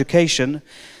digital education.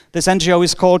 This NGO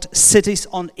is called Cities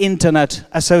on Internet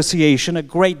Association, a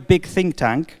great big think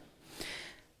tank,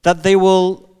 that they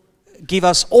will give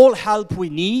us all help we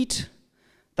need,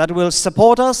 that will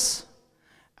support us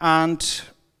and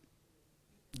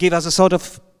give us a sort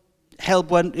of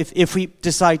help if we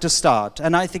decide to start.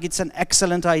 And I think it's an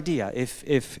excellent idea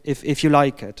if you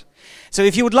like it. So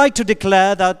if you would like to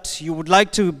declare that you would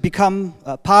like to become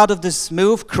a part of this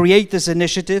move, create this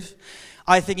initiative,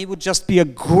 I think it would just be a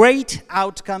great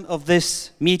outcome of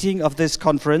this meeting, of this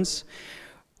conference.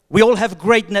 We all have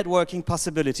great networking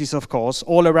possibilities, of course,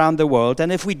 all around the world.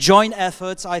 And if we join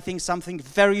efforts, I think something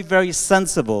very, very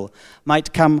sensible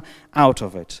might come out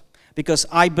of it. Because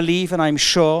I believe and I'm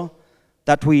sure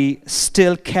that we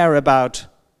still care about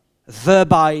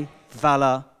verbi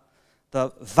valor,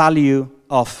 the value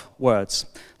of words.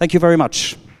 Thank you very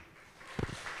much.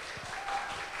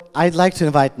 I'd like to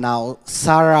invite now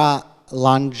Sara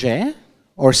Landж,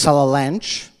 or Sara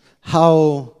Landž.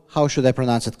 How should I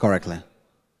pronounce it correctly?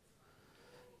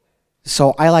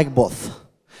 So I like both.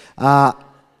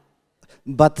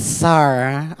 But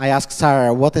Sarah, I asked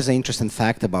Sarah, what is an interesting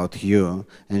fact about you?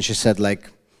 And she said,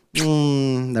 like,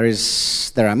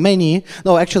 there are many.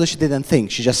 No, actually she didn't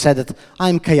think. She just said that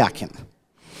I'm kayaking.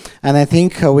 And I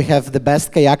think we have the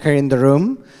best kayaker in the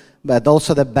room, but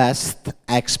also the best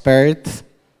expert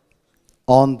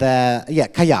on the,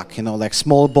 kayak, you know, like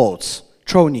small boats,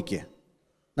 човники.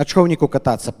 На човнику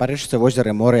кататься по речке в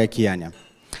озере, море, океане.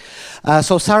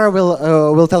 So Sarah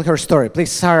will tell her story.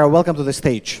 Please, Sarah, welcome to the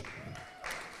stage.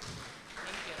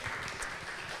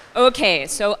 Okay,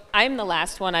 so I'm the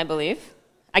last one, I believe.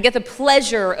 I get the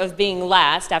pleasure of being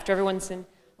last after everyone's a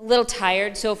little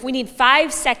tired. So if we need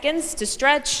 5 seconds to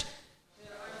stretch,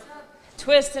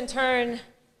 twist and turn,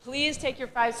 please take your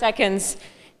 5 seconds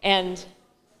and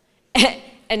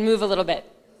move a little bit.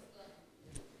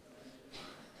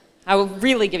 I will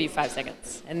really give you 5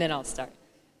 seconds, and then I'll start.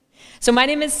 So my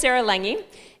name is Sara Landj,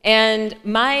 and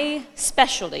my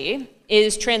specialty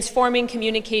is transforming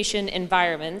communication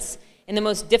environments in the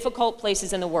most difficult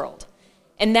places in the world.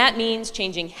 And that means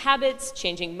changing habits,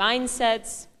 changing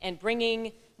mindsets, and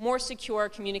bringing more secure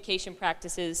communication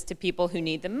practices to people who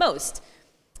need them most.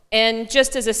 And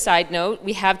just as a side note,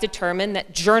 we have determined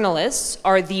that journalists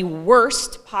are the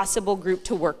worst possible group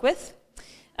to work with.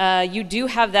 You do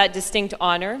have that distinct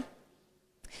honor.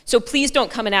 So please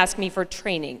don't come and ask me for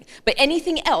training. But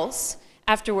anything else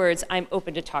afterwards, I'm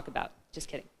open to talk about. Just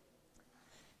kidding.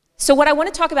 So what I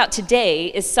want to talk about today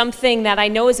is something that I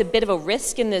know is a bit of a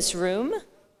risk in this room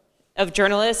of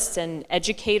journalists and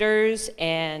educators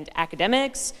and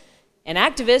academics and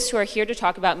activists who are here to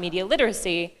talk about media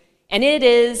literacy, and it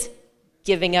is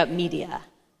giving up media.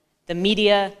 The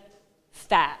media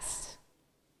fast.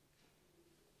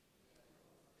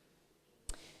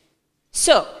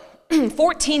 So,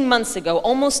 14 months ago,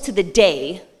 almost to the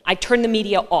day, I turned the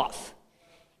media off.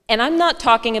 And I'm not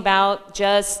talking about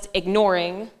just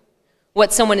ignoring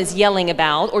what someone is yelling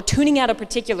about or tuning out a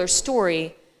particular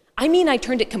story. I mean I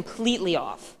turned it completely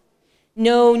off.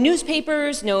 No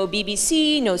newspapers, no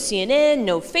BBC, no CNN,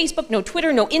 no Facebook, no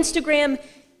Twitter, no Instagram,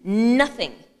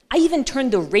 nothing. I even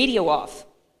turned the radio off.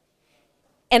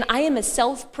 And I am a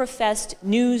self-professed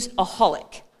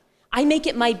newsaholic. I make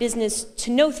it my business to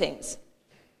know things.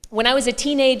 When I was a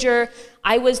teenager,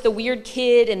 I was the weird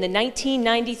kid in the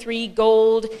 1993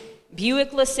 gold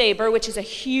Buick LeSabre, which is a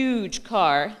huge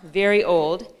car, very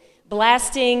old,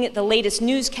 blasting the latest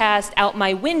newscast out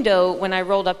my window when I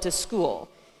rolled up to school.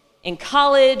 In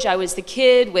college, I was the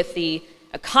kid with the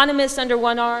Economist under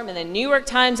one arm and the New York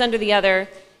Times under the other,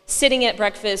 sitting at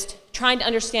breakfast, trying to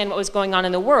understand what was going on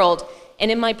in the world.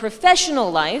 And in my professional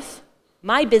life,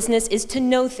 my business is to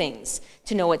know things,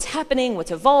 to know what's happening,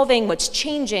 what's evolving, what's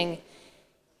changing.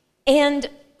 And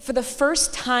for the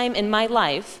first time in my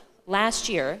life, last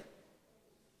year,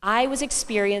 I was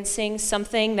experiencing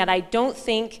something that I don't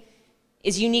think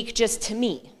is unique just to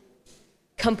me.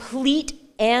 Complete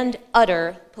and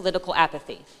utter political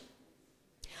apathy.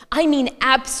 I mean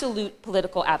absolute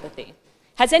political apathy.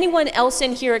 Has anyone else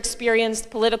in here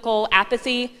experienced political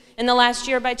apathy in the last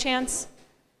year by chance?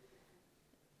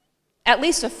 At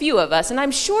least a few of us, and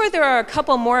I'm sure there are a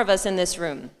couple more of us in this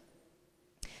room.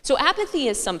 So apathy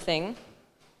is something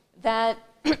that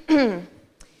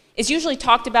is usually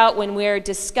talked about when we're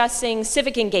discussing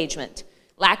civic engagement,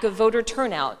 lack of voter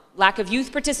turnout, lack of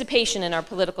youth participation in our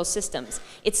political systems.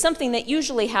 It's something that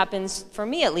usually happens, for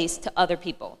me at least, to other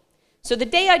people. So the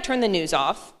day I turned the news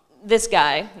off, this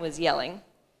guy was yelling,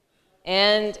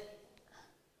 and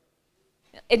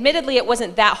admittedly it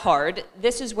wasn't that hard.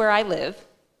 This is where I live.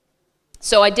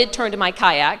 So I did turn to my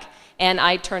kayak, and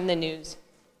I turned the news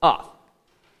off.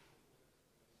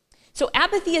 So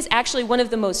apathy is actually one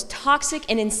of the most toxic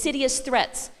and insidious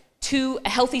threats to a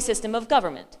healthy system of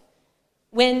government.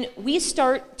 When we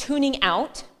start tuning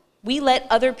out, we let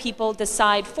other people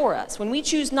decide for us. When we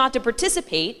choose not to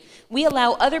participate, we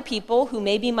allow other people who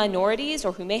may be minorities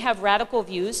or who may have radical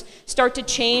views start to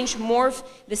change, morph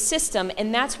the system,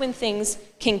 and that's when things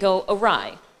can go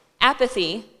awry.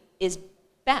 Apathy is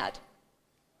bad.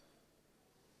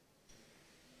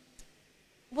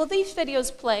 Will these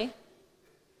videos play?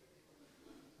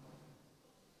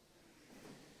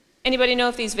 Anybody know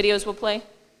if these videos will play?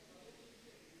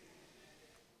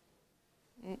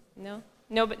 No?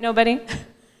 Nobody?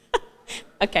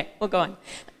 Okay, we'll go on.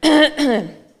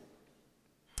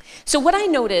 So what I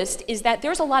noticed is that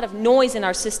there's a lot of noise in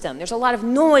our system. There's a lot of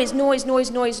noise in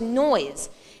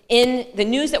the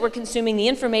news that we're consuming, the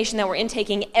information that we're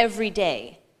intaking every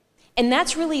day. And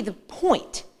that's really the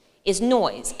point, is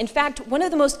noise. In fact, one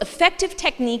of the most effective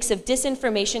techniques of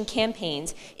disinformation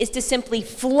campaigns is to simply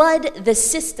flood the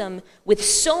system with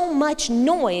so much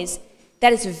noise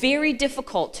that it's very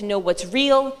difficult to know what's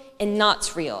real and not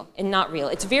real.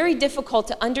 It's very difficult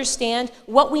to understand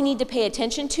what we need to pay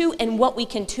attention to and what we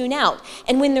can tune out.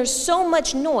 And when there's so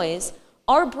much noise,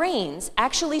 our brains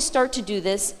actually start to do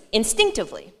this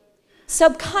instinctively.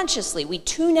 Subconsciously, we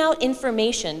tune out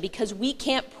information because we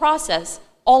can't process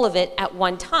all of it at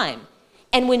one time.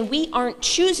 And when we aren't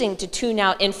choosing to tune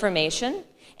out information,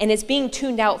 and it's being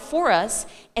tuned out for us,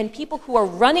 and people who are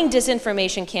running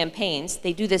disinformation campaigns,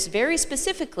 they do this very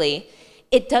specifically,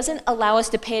 it doesn't allow us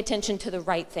to pay attention to the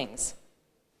right things.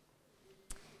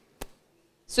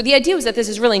 So the idea was that this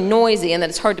is really noisy and that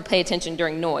it's hard to pay attention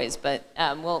during noise, but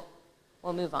we'll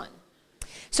move on.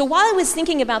 So while I was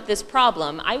thinking about this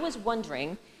problem, I was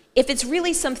wondering if it's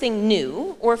really something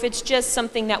new or if it's just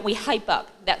something that we hype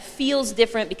up, that feels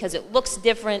different because it looks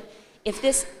different, if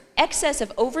this excess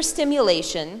of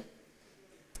overstimulation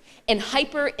and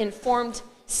hyper-informed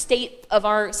state of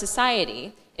our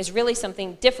society is really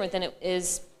something different than it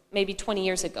is maybe 20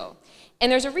 years ago.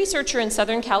 And there's a researcher in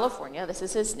Southern California, this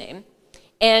is his name,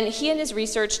 and he and his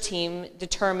research team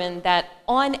determined that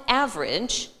on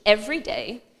average, every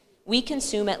day, we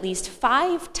consume at least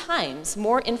 5 times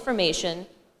more information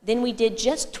than we did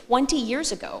just 20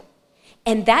 years ago.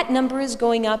 And that number is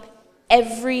going up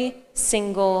every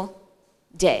single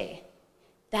day.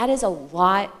 That is a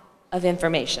lot of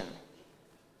information.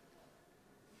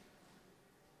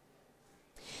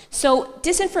 So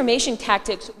disinformation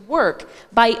tactics work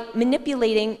by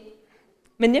manipulating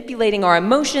our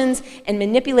emotions and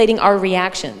manipulating our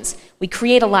reactions. We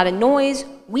create a lot of noise,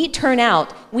 we tune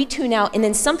out, and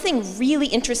then something really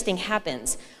interesting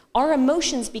happens. Our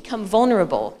emotions become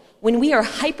vulnerable. When we are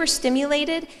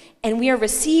hyperstimulated and we are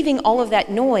receiving all of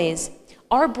that noise,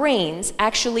 our brains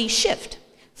actually shift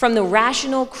from the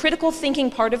rational, critical thinking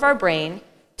part of our brain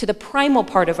to the primal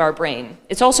part of our brain.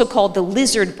 It's also called the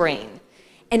lizard brain.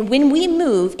 And when we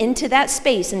move into that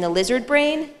space in the lizard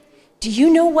brain, do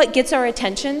you know what gets our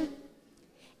attention?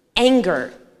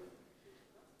 Anger,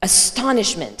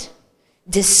 astonishment,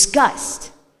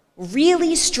 disgust,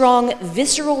 really strong,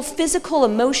 visceral, physical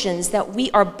emotions that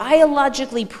we are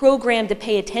biologically programmed to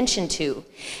pay attention to.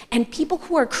 And people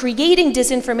who are creating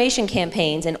disinformation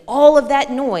campaigns and all of that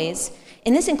noise,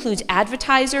 and this includes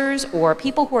advertisers or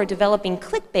people who are developing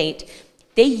clickbait,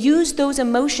 they use those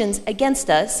emotions against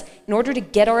us in order to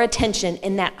get our attention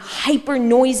in that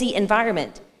hyper-noisy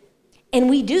environment. And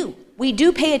we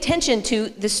do pay attention to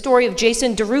the story of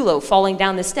Jason Derulo falling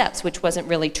down the steps, which wasn't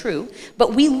really true,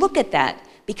 but we look at that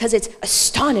because it's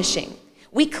astonishing.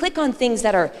 We click on things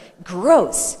that are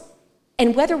gross,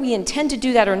 and whether we intend to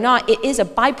do that or not, it is a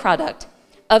byproduct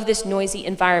of this noisy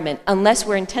environment, unless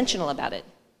we're intentional about it.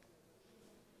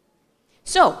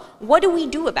 So, what do we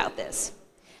do about this?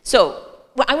 So,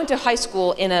 I went to high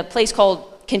school in a place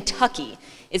called Kentucky.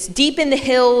 It's deep in the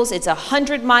hills, it's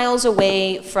 100 miles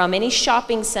away from any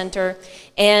shopping center,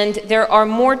 and there are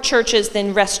more churches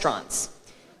than restaurants.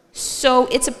 So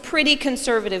it's a pretty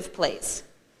conservative place.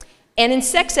 And in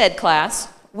sex ed class,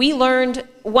 we learned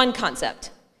one concept,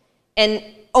 and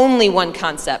only one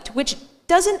concept, which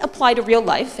doesn't apply to real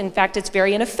life. In fact, it's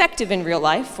very ineffective in real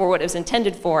life for what it was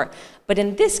intended for. But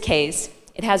in this case,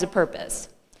 it has a purpose.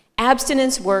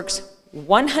 Abstinence works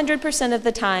 100% of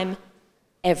the time,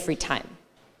 every time.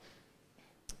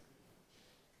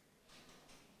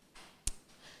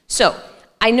 So,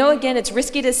 I know again it's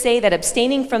risky to say that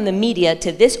abstaining from the media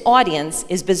to this audience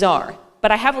is bizarre,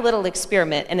 but I have a little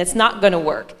experiment and it's not going to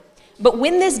work. But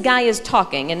when this guy is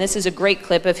talking, and this is a great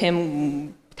clip of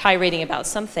him tirading about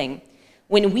something,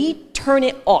 when we turn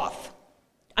it off,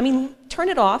 turn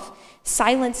it off,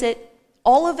 silence it,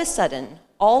 all of a sudden,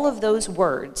 all of those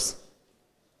words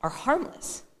are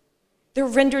harmless. They're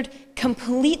rendered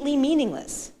completely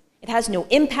meaningless. It has no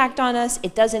impact on us,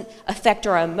 it doesn't affect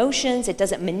our emotions, it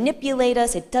doesn't manipulate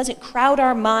us, it doesn't crowd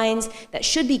our minds that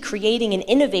should be creating and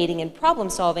innovating and problem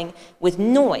solving with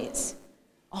noise.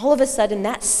 All of a sudden,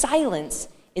 that silence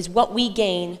is what we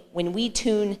gain when we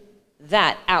tune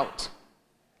that out.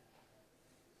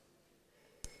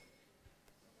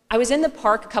 I was in the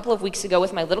park a couple of weeks ago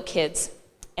with my little kids,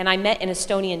 and I met an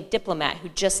Estonian diplomat who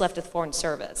just left the Foreign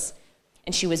Service.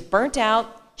 And she was burnt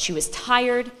out, she was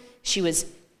tired, she was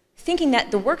thinking that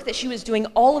the work that she was doing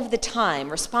all of the time,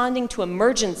 responding to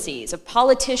emergencies of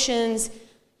politicians,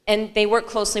 and they work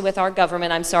closely with our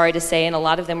government, I'm sorry to say, and a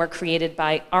lot of them were created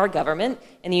by our government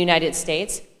in the United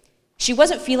States. She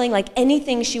wasn't feeling like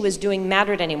anything she was doing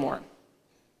mattered anymore.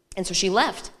 And so she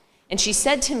left. And she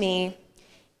said to me,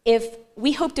 if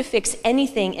we hope to fix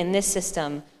anything in this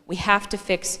system, we have to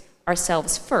fix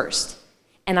ourselves first.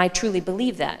 And I truly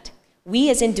believe that. We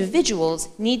as individuals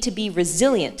need to be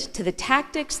resilient to the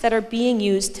tactics that are being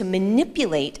used to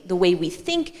manipulate the way we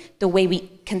think, the way we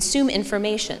consume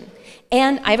information.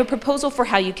 And I have a proposal for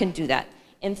how you can do that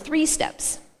in 3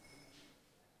 steps.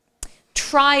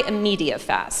 Try a media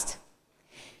fast.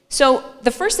 So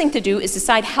the first thing to do is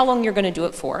decide how long you're going to do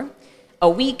it for. A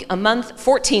week, a month,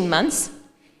 14 months,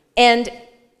 and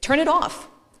turn it off.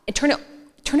 And turn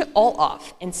it all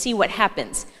off and see what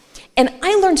happens. And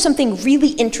I learned something really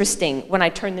interesting when I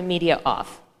turned the media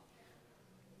off.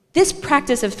 This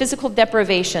practice of physical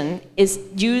deprivation is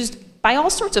used by all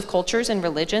sorts of cultures and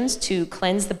religions to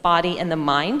cleanse the body and the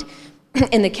mind.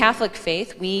 In the Catholic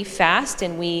faith, we fast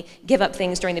and we give up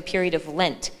things during the period of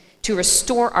Lent to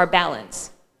restore our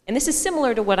balance. And this is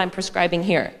similar to what I'm prescribing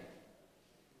here.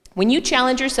 When you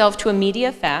challenge yourself to a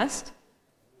media fast,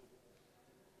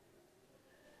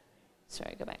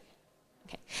 sorry, go back.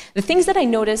 Okay. The things that I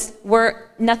noticed were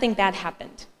nothing bad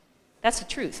happened. That's the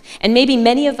truth. And maybe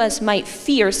many of us might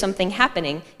fear something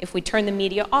happening if we turn the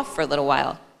media off for a little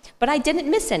while. But I didn't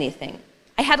miss anything.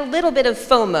 I had a little bit of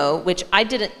FOMO, which I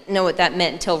didn't know what that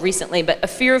meant until recently, but a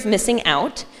fear of missing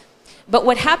out. But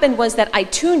what happened was that I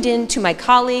tuned in to my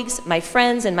colleagues, my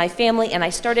friends, and my family, and I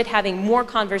started having more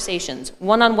conversations,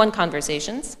 one-on-one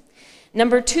conversations.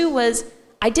 Number 2 was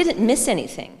I didn't miss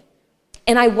anything.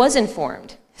 And I was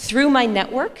informed. Through my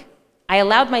network, I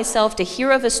allowed myself to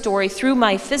hear of a story through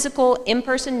my physical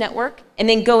in-person network and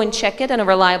then go and check it on a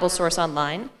reliable source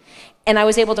online. And I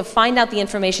was able to find out the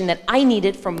information that I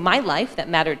needed from my life that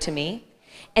mattered to me.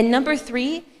 And number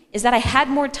 3 is that I had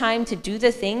more time to do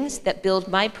the things that build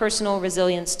my personal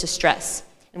resilience to stress.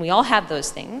 And we all have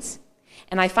those things.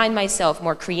 And I find myself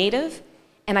more creative,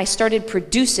 and I started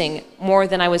producing more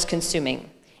than I was consuming.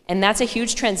 And that's a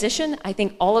huge transition I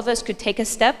think all of us could take a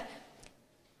step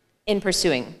in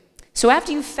pursuing. So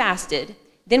after you've fasted,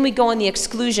 then we go on the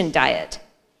exclusion diet.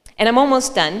 And I'm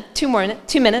almost done, 2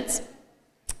 minutes.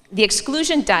 The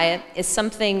exclusion diet is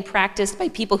something practiced by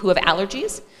people who have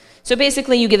allergies. So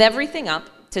basically you give everything up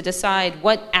to decide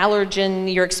what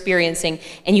allergen you're experiencing,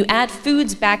 and you add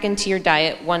foods back into your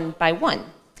diet one by one.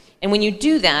 And when you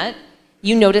do that,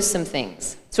 you notice some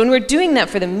things. So when we're doing that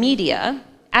for the media,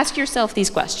 ask yourself these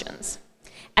questions.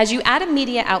 As you add a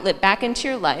media outlet back into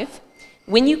your life,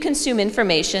 when you consume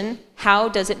information, how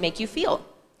does it make you feel?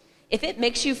 If it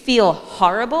makes you feel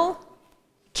horrible,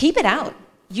 keep it out.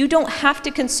 You don't have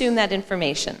to consume that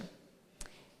information.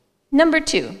 Number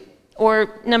 2,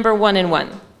 or number 1 in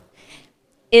 1,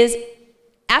 is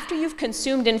after you've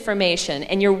consumed information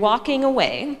and you're walking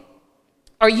away,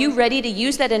 are you ready to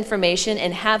use that information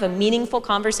and have a meaningful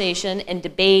conversation and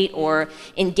debate or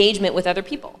engagement with other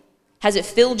people? Has it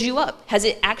filled you up? Has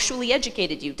it actually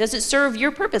educated you? Does it serve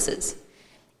your purposes?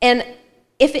 And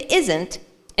if it isn't,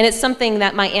 and it's something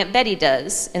that my Aunt Betty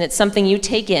does, and it's something you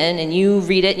take in and you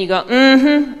read it and you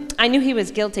go, I knew he was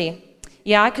guilty.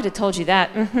 Yeah, I could have told you that,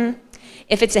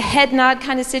 If it's a head nod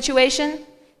kind of situation,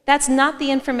 that's not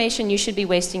the information you should be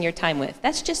wasting your time with.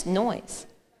 That's just noise.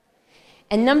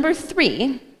 And number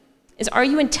 3 is, are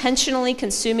you intentionally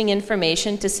consuming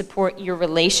information to support your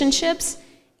relationships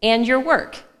and your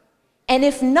work? And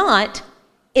if not,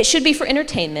 it should be for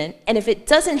entertainment. And if it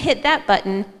doesn't hit that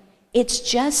button, it's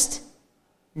just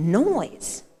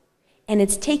noise. And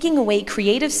it's taking away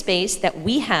creative space that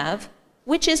we have,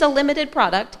 which is a limited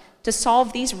product, to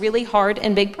solve these really hard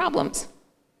and big problems.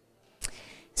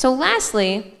 So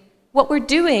lastly, what we're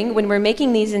doing when we're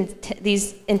making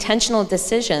these intentional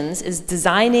decisions is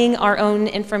designing our own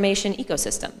information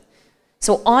ecosystem.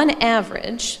 So on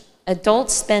average,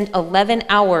 adults spend 11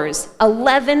 hours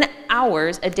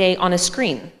a day on a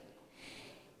screen.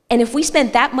 And if we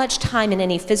spent that much time in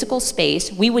any physical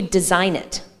space, we would design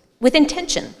it with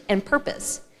intention and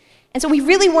purpose. And so we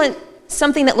really want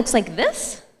something that looks like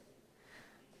this?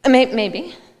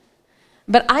 Maybe.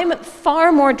 But I'm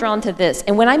far more drawn to this.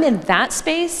 And when I'm in that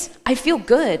space, I feel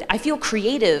good. I feel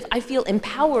creative. I feel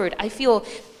empowered. I feel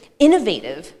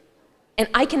innovative. And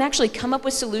I can actually come up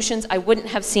with solutions I wouldn't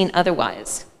have seen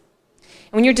otherwise.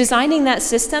 And when you're designing that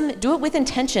system, do it with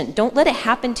intention. Don't let it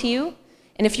happen to you.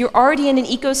 And if you're already in an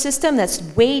ecosystem that's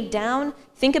weighed down,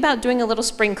 think about doing a little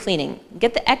spring cleaning.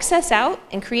 Get the excess out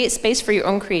and create space for your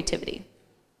own creativity.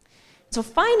 So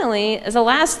finally, as a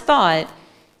last thought,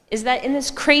 is that in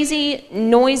this crazy,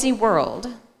 noisy world,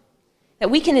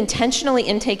 that we can intentionally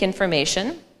intake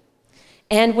information.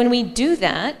 And when we do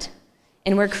that,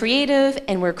 and we're creative,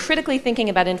 and we're critically thinking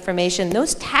about information,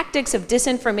 those tactics of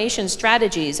disinformation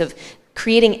strategies of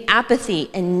creating apathy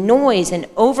and noise and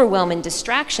overwhelm and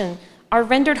distraction are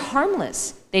rendered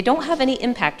harmless. They don't have any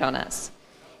impact on us.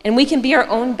 And we can be our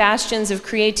own bastions of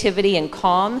creativity and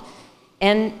calm.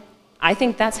 And I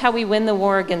think that's how we win the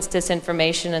war against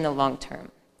disinformation in the long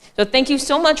term. So thank you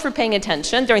so much for paying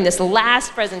attention during this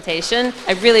last presentation.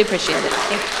 I really appreciate it.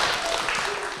 Thank you.